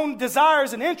our own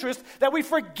desires and interests that we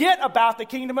forget about the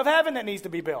kingdom of heaven that needs to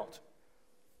be built.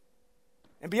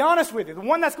 And be honest with you, the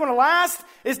one that's going to last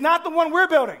is not the one we're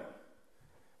building.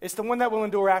 It's the one that will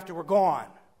endure after we're gone.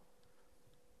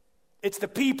 It's the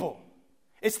people.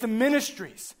 It's the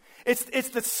ministries. It's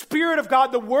the Spirit of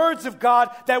God, the words of God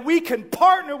that we can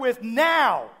partner with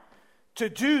now to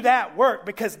do that work,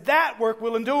 because that work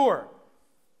will endure.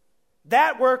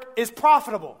 That work is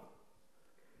profitable.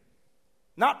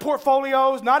 Not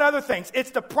portfolios, not other things.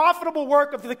 It's the profitable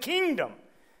work of the kingdom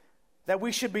that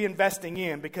we should be investing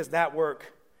in, because that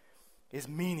work is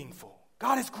meaningful.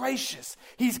 God is gracious.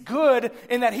 He's good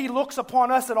in that he looks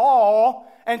upon us at all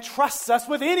and trusts us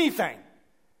with anything.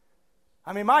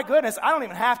 I mean, my goodness, I don't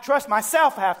even half trust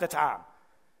myself half the time.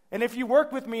 And if you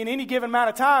work with me in any given amount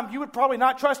of time, you would probably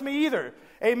not trust me either.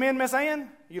 Amen, Miss Ann?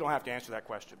 You don't have to answer that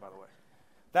question, by the way.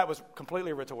 That was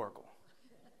completely rhetorical.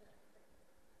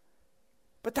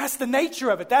 But that's the nature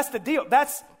of it. That's the deal.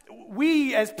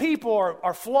 We as people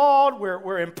are flawed.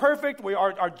 We're imperfect.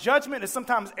 Our judgment is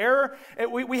sometimes error.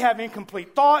 We have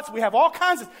incomplete thoughts. We have all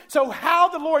kinds of... So how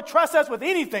the Lord trusts us with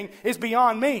anything is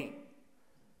beyond me.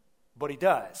 But he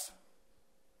does.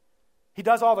 He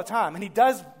does all the time. And he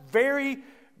does very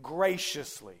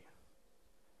graciously.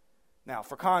 Now,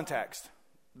 for context,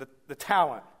 the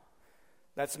talent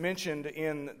that's mentioned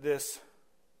in this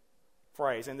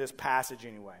phrase, in this passage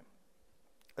anyway.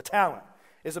 A talent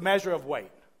is a measure of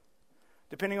weight.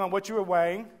 Depending on what you were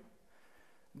weighing,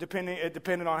 it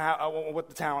depended on what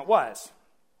the talent was.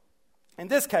 In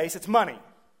this case, it's money.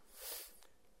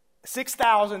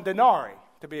 6,000 denarii,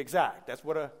 to be exact. That's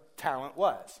what a talent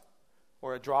was.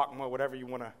 Or a drachma, whatever you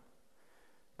want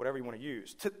to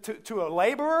use. To a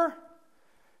laborer,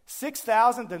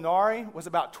 6,000 denarii was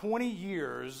about 20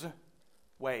 years'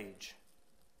 wage.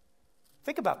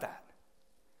 Think about that.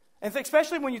 And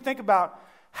especially when you think about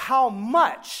how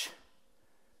much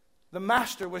the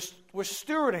master was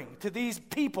stewarding to these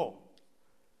people.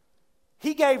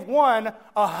 He gave one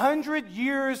 100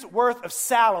 years' worth of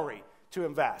salary to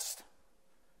invest.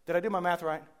 Did I do my math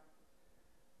right?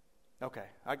 Okay,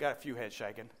 I got a few heads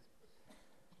shaking.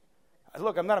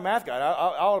 Look, I'm not a math guy.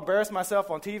 I'll embarrass myself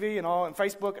on TV and on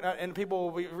Facebook, and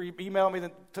people will email me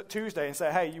Tuesday and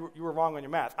say, hey, you were wrong on your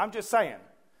math. I'm just saying.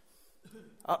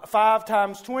 5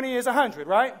 times 20 is 100,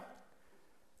 right?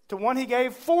 To one, he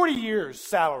gave 40 years'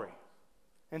 salary,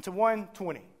 and to one,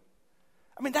 20.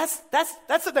 I mean, that's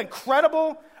an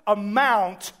incredible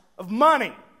amount of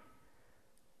money.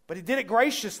 But he did it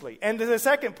graciously. And to the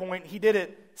second point, he did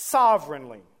it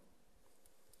sovereignly.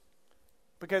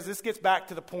 Because this gets back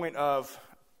to the point of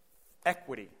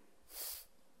equity.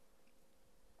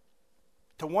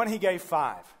 To one he gave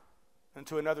 5, and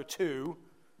to another 2,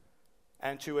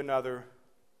 and to another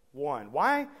 1.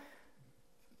 Why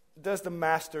does the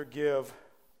master give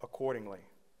accordingly?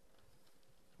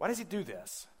 Why does he do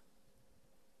this?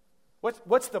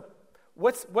 What's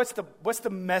the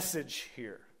message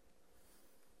here?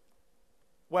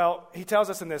 Well, he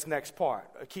tells us in this next part,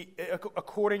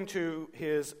 according to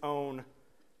his own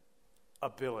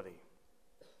ability.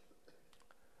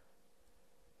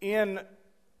 In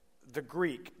the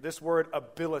Greek, this word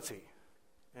ability,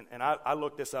 and I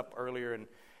looked this up earlier, and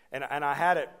I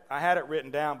had it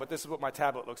written down, but this is what my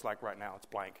tablet looks like right now. It's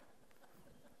blank.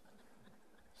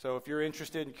 So if you're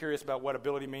interested and curious about what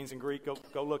ability means in Greek,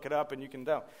 go look it up, and you can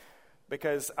know.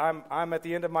 Because I'm at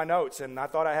the end of my notes, and I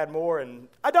thought I had more, and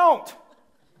I don't.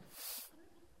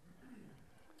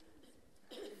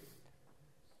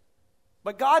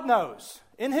 But God knows,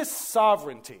 in his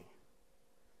sovereignty,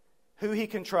 who he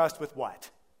can trust with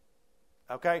what.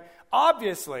 Okay?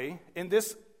 Obviously, in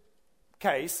this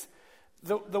case,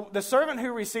 the servant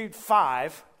who received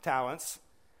 5 talents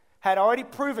had already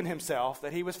proven himself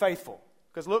that he was faithful.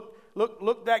 Because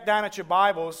look back down at your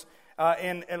Bibles,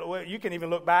 and you can even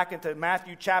look back into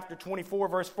Matthew chapter 24,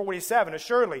 verse 47.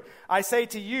 Assuredly, I say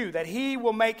to you that he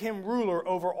will make him ruler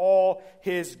over all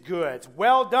his goods.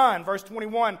 Well done, verse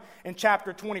 21 in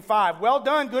chapter 25. Well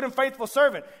done, good and faithful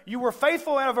servant. You were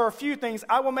faithful over a few things.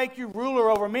 I will make you ruler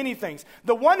over many things.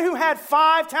 The one who had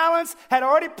 5 talents had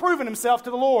already proven himself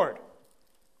to the Lord.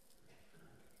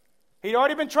 He'd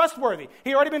already been trustworthy.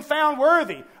 He'd already been found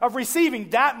worthy of receiving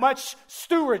that much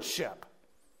stewardship.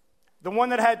 The one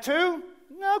that had 2,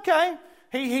 okay.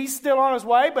 He's still on his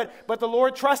way, but the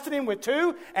Lord trusted him with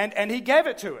 2, and he gave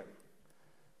it to him.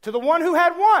 To the one who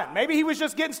had 1. Maybe he was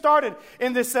just getting started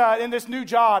in this new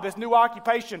job, this new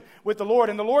occupation with the Lord,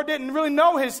 and the Lord didn't really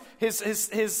know his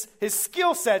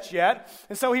skill sets yet,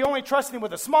 and so he only trusted him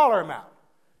with a smaller amount,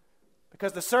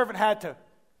 because the servant had to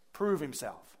prove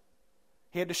himself.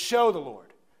 He had to show the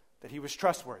Lord that he was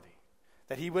trustworthy,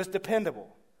 that he was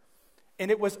dependable,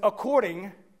 and it was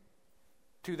according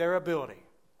to their ability.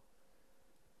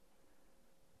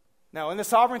 Now, in the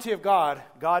sovereignty of God,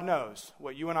 God knows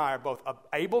what you and I are both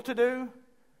able to do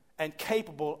and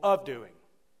capable of doing.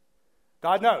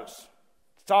 God knows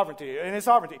sovereignty, in His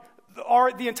sovereignty,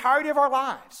 the entirety of our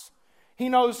lives. He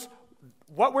knows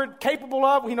what we're capable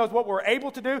of. He knows what we're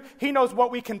able to do. He knows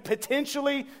what we can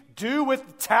potentially do with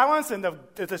the talents and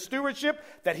the stewardship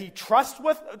that He trusts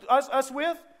us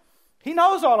with. He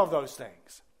knows all of those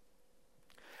things.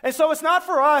 And so it's not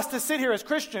for us to sit here as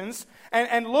Christians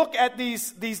and look at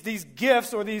these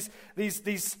gifts or the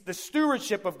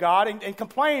stewardship of God and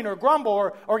complain or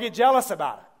grumble or get jealous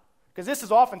about it. Because this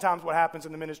is oftentimes what happens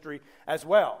in the ministry as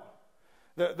well.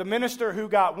 The minister who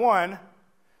got 1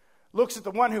 looks at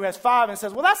the one who has 5 and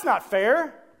says, well, that's not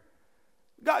fair.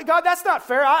 God, that's not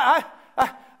fair.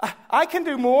 I can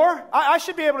do more. I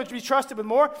should be able to be trusted with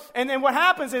more. And then what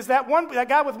happens is that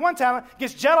guy with 1 talent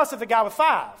gets jealous of the guy with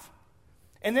 5.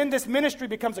 And then this ministry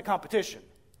becomes a competition,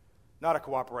 not a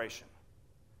cooperation.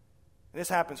 And this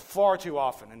happens far too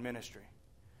often in ministry,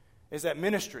 is that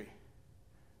ministry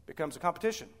becomes a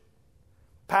competition.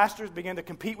 Pastors begin to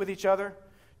compete with each other.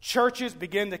 Churches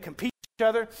begin to compete with each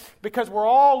other because we're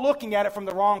all looking at it from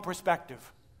the wrong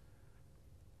perspective.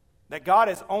 That God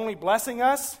is only blessing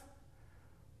us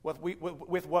with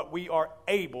what we are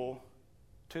able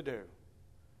to do.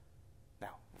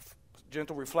 Now,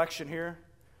 gentle reflection here.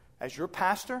 As your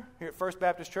pastor here at First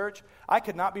Baptist Church, I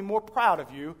could not be more proud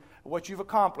of you, what you've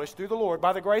accomplished through the Lord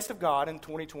by the grace of God in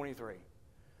 2023.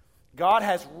 God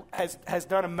has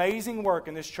done amazing work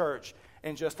in this church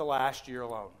in just the last year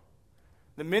alone.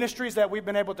 The ministries that we've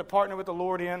been able to partner with the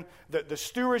Lord in, the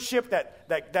stewardship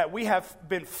that we have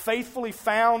been faithfully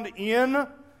found in,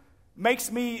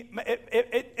 makes my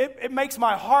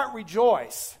heart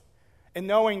rejoice in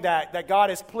knowing that God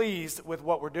is pleased with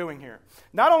what we're doing here.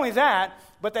 Not only that,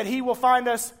 but that He will find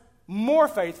us more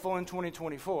faithful in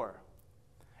 2024.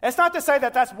 It's not to say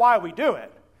that that's why we do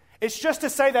it. It's just to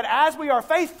say that as we are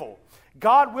faithful,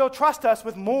 God will trust us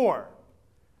with more.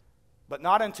 But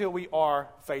not until we are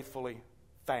faithfully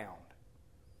found.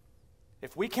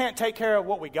 If we can't take care of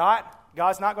what we got,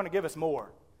 God's not going to give us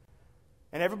more.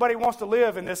 And everybody wants to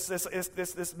live in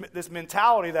this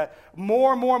mentality that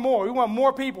more. We want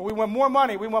more people. We want more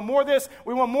money. We want more this.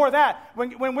 We want more that.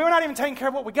 When we're not even taking care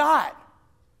of what we got.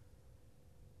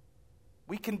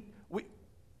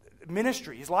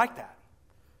 Ministry is like that.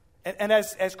 And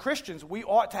as Christians, we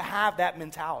ought to have that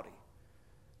mentality.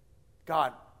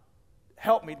 God,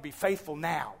 help me to be faithful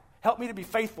now. Help me to be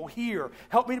faithful here.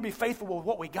 Help me to be faithful with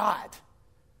what we got.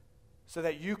 So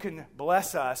that you can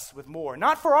bless us with more.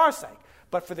 Not for our sake,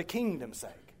 but for the kingdom's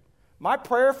sake. My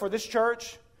prayer for this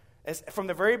church from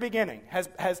the very beginning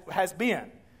has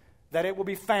been that it will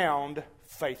be found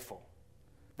faithful.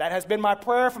 That has been my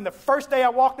prayer from the first day I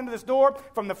walked into this door,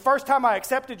 from the first time I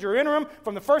accepted your interim,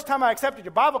 from the first time I accepted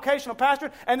your bivocational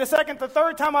pastorate, and the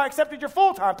third time I accepted your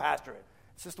full-time pastorate.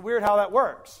 It's just weird how that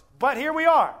works. But here we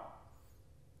are.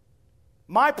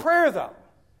 My prayer, though,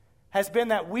 has been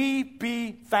that we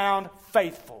be found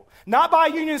faithful. Not by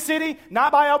Union City,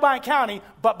 not by Albion County,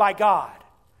 but by God.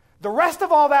 The rest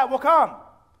of all that will come.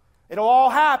 It'll all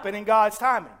happen in God's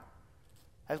timing.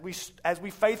 As we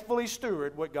faithfully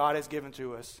steward what God has given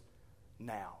to us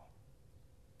now.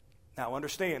 Now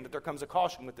understand that there comes a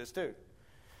caution with this too.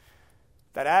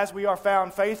 That as we are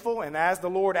found faithful, and as the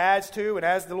Lord adds to, and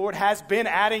as the Lord has been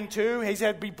adding to, He's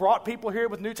brought people here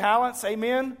with new talents,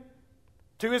 amen?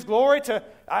 To His glory.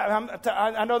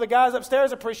 I know the guys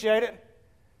upstairs appreciate it.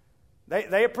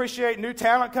 They appreciate new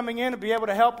talent coming in to be able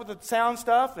to help with the sound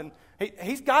stuff. And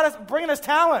He's got us, bringing us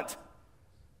talent.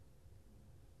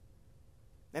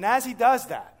 And as He does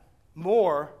that,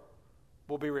 more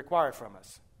will be required from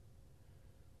us.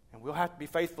 And we'll have to be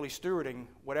faithfully stewarding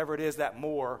whatever it is that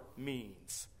more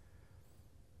means.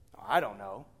 I don't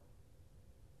know.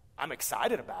 I'm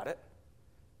excited about it.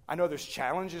 I know there's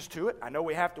challenges to it. I know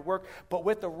we have to work, but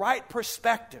with the right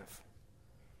perspective,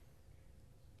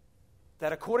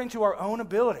 that according to our own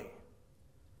ability,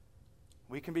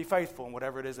 we can be faithful in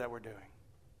whatever it is that we're doing.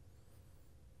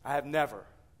 I have never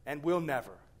and will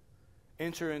never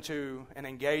enter into an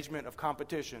engagement of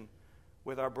competition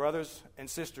with our brothers and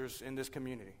sisters in this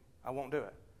community. I won't do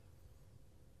it.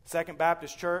 Second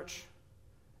Baptist Church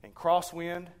and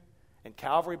Crosswind and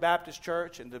Calvary Baptist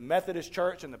Church and the Methodist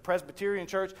Church and the Presbyterian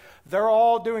Church, they're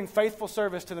all doing faithful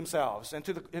service to themselves and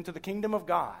to the kingdom of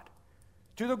God,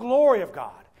 to the glory of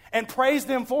God. And praise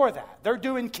them for that. They're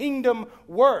doing kingdom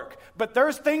work. But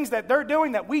there's things that they're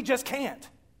doing that we just can't.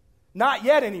 Not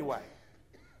yet anyway.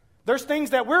 There's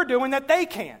things that we're doing that they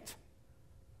can't.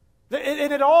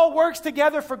 And it all works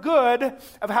together for good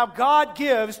of how God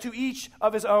gives to each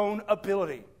of his own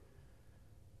ability.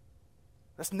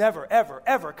 Let's never, ever,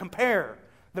 ever compare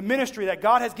the ministry that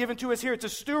God has given to us here to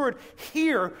steward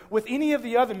here with any of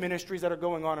the other ministries that are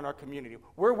going on in our community.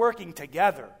 We're working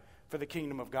together for the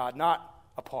kingdom of God, not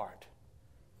apart.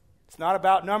 It's not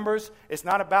about numbers. It's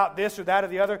not about this or that or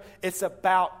the other. It's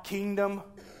about kingdom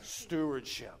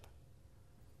stewardship.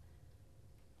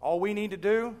 All we need to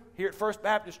do here at First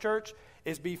Baptist Church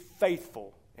is be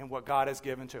faithful in what God has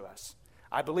given to us.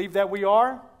 I believe that we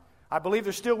are. I believe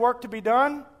there's still work to be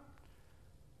done.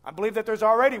 I believe that there's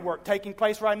already work taking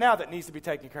place right now that needs to be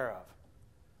taken care of.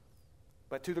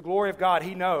 But to the glory of God,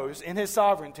 he knows in his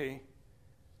sovereignty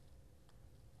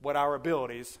what our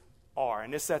abilities are.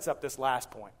 And this sets up this last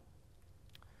point.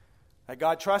 That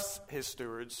God trusts his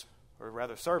stewards, or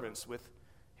rather servants, with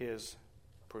his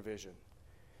provision.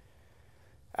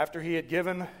 After he had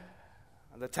given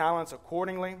the talents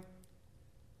accordingly,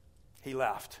 he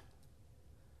left.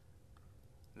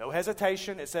 No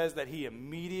hesitation. It says that he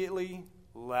immediately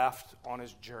left on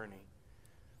his journey.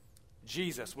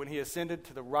 Jesus, when he ascended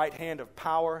to the right hand of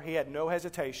power, he had no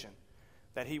hesitation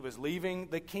that he was leaving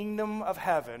the kingdom of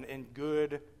heaven in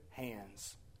good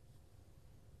hands.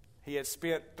 He had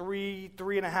spent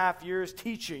 3.5 years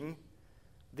teaching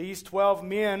these 12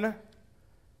 men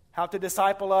how to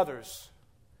disciple others.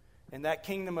 And that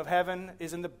kingdom of heaven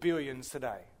is in the billions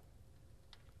today.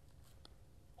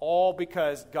 All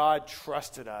because God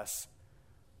trusted us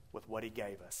with what he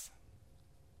gave us.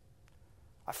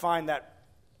 I find that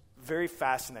very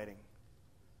fascinating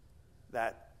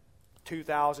that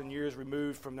 2,000 years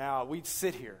removed from now, we'd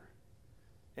sit here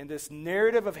in this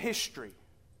narrative of history,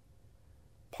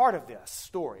 part of this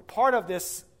story, part of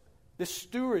this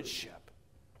stewardship.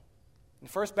 And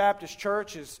First Baptist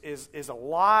Church is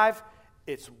alive,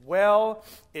 it's well,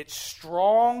 it's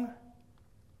strong,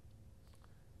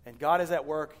 and God is at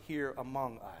work here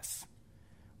among us.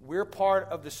 We're part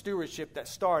of the stewardship that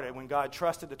started when God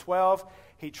trusted the 12.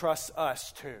 He trusts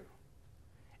us too.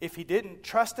 If he didn't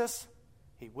trust us,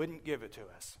 he wouldn't give it to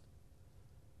us.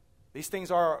 These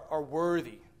things are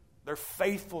worthy. They're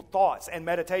faithful thoughts and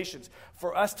meditations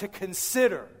for us to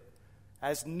consider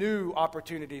as new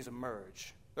opportunities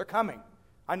emerge. They're coming.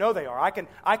 I know they are.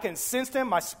 I can sense them.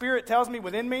 My spirit tells me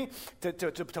within me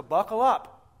to buckle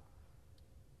up,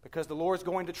 because the Lord's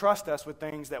going to trust us with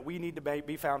things that we need to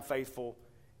be found faithful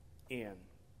in.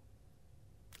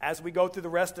 As we go through the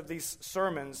rest of these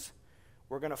sermons,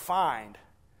 we're going to find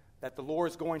that the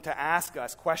Lord's going to ask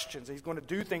us questions. He's going to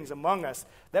do things among us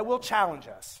that will challenge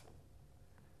us,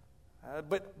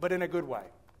 but in a good way.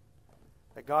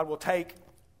 That God will take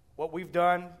what we've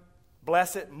done,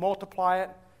 bless it, multiply it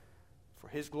for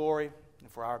his glory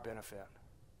and for our benefit.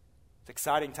 It's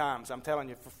exciting times, I'm telling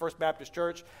you, for First Baptist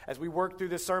Church. As we work through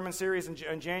this sermon series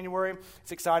in January,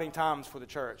 it's exciting times for the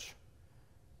church.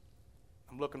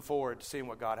 I'm looking forward to seeing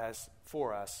what God has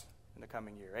for us in the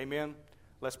coming year. Amen?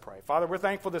 Let's pray. Father, we're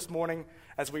thankful this morning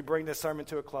as we bring this sermon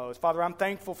to a close. Father, I'm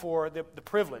thankful for the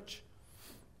privilege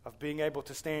of being able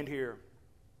to stand here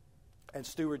and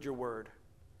steward your word.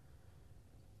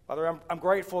 Father, I'm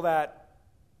grateful that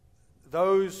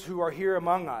those who are here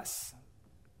among us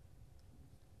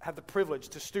have the privilege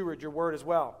to steward your word as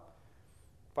well.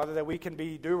 Father, that we can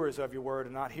be doers of your word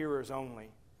and not hearers only.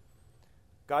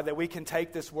 God, that we can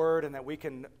take this word and that we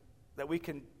can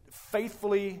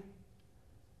faithfully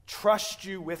trust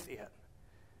you with it.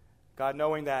 God,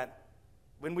 knowing that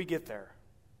when we get there,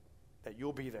 that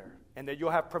you'll be there and that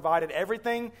you'll have provided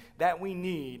everything that we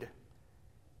need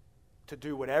to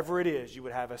do whatever it is you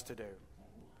would have us to do.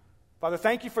 Father,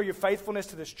 thank you for your faithfulness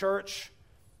to this church.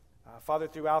 Father,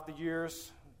 throughout the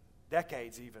years,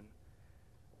 decades even.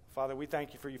 Father, we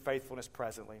thank you for your faithfulness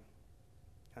presently.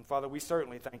 And Father, we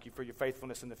certainly thank you for your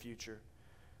faithfulness in the future,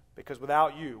 because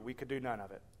without you, we could do none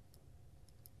of it.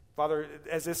 Father,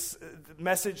 as this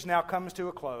message now comes to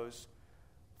a close,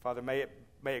 Father, may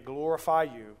it glorify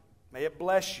you. May it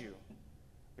bless you.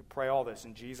 We pray all this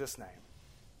in Jesus' name,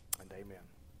 and amen.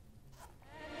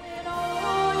 And when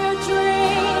all your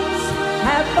dreams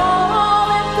have fallen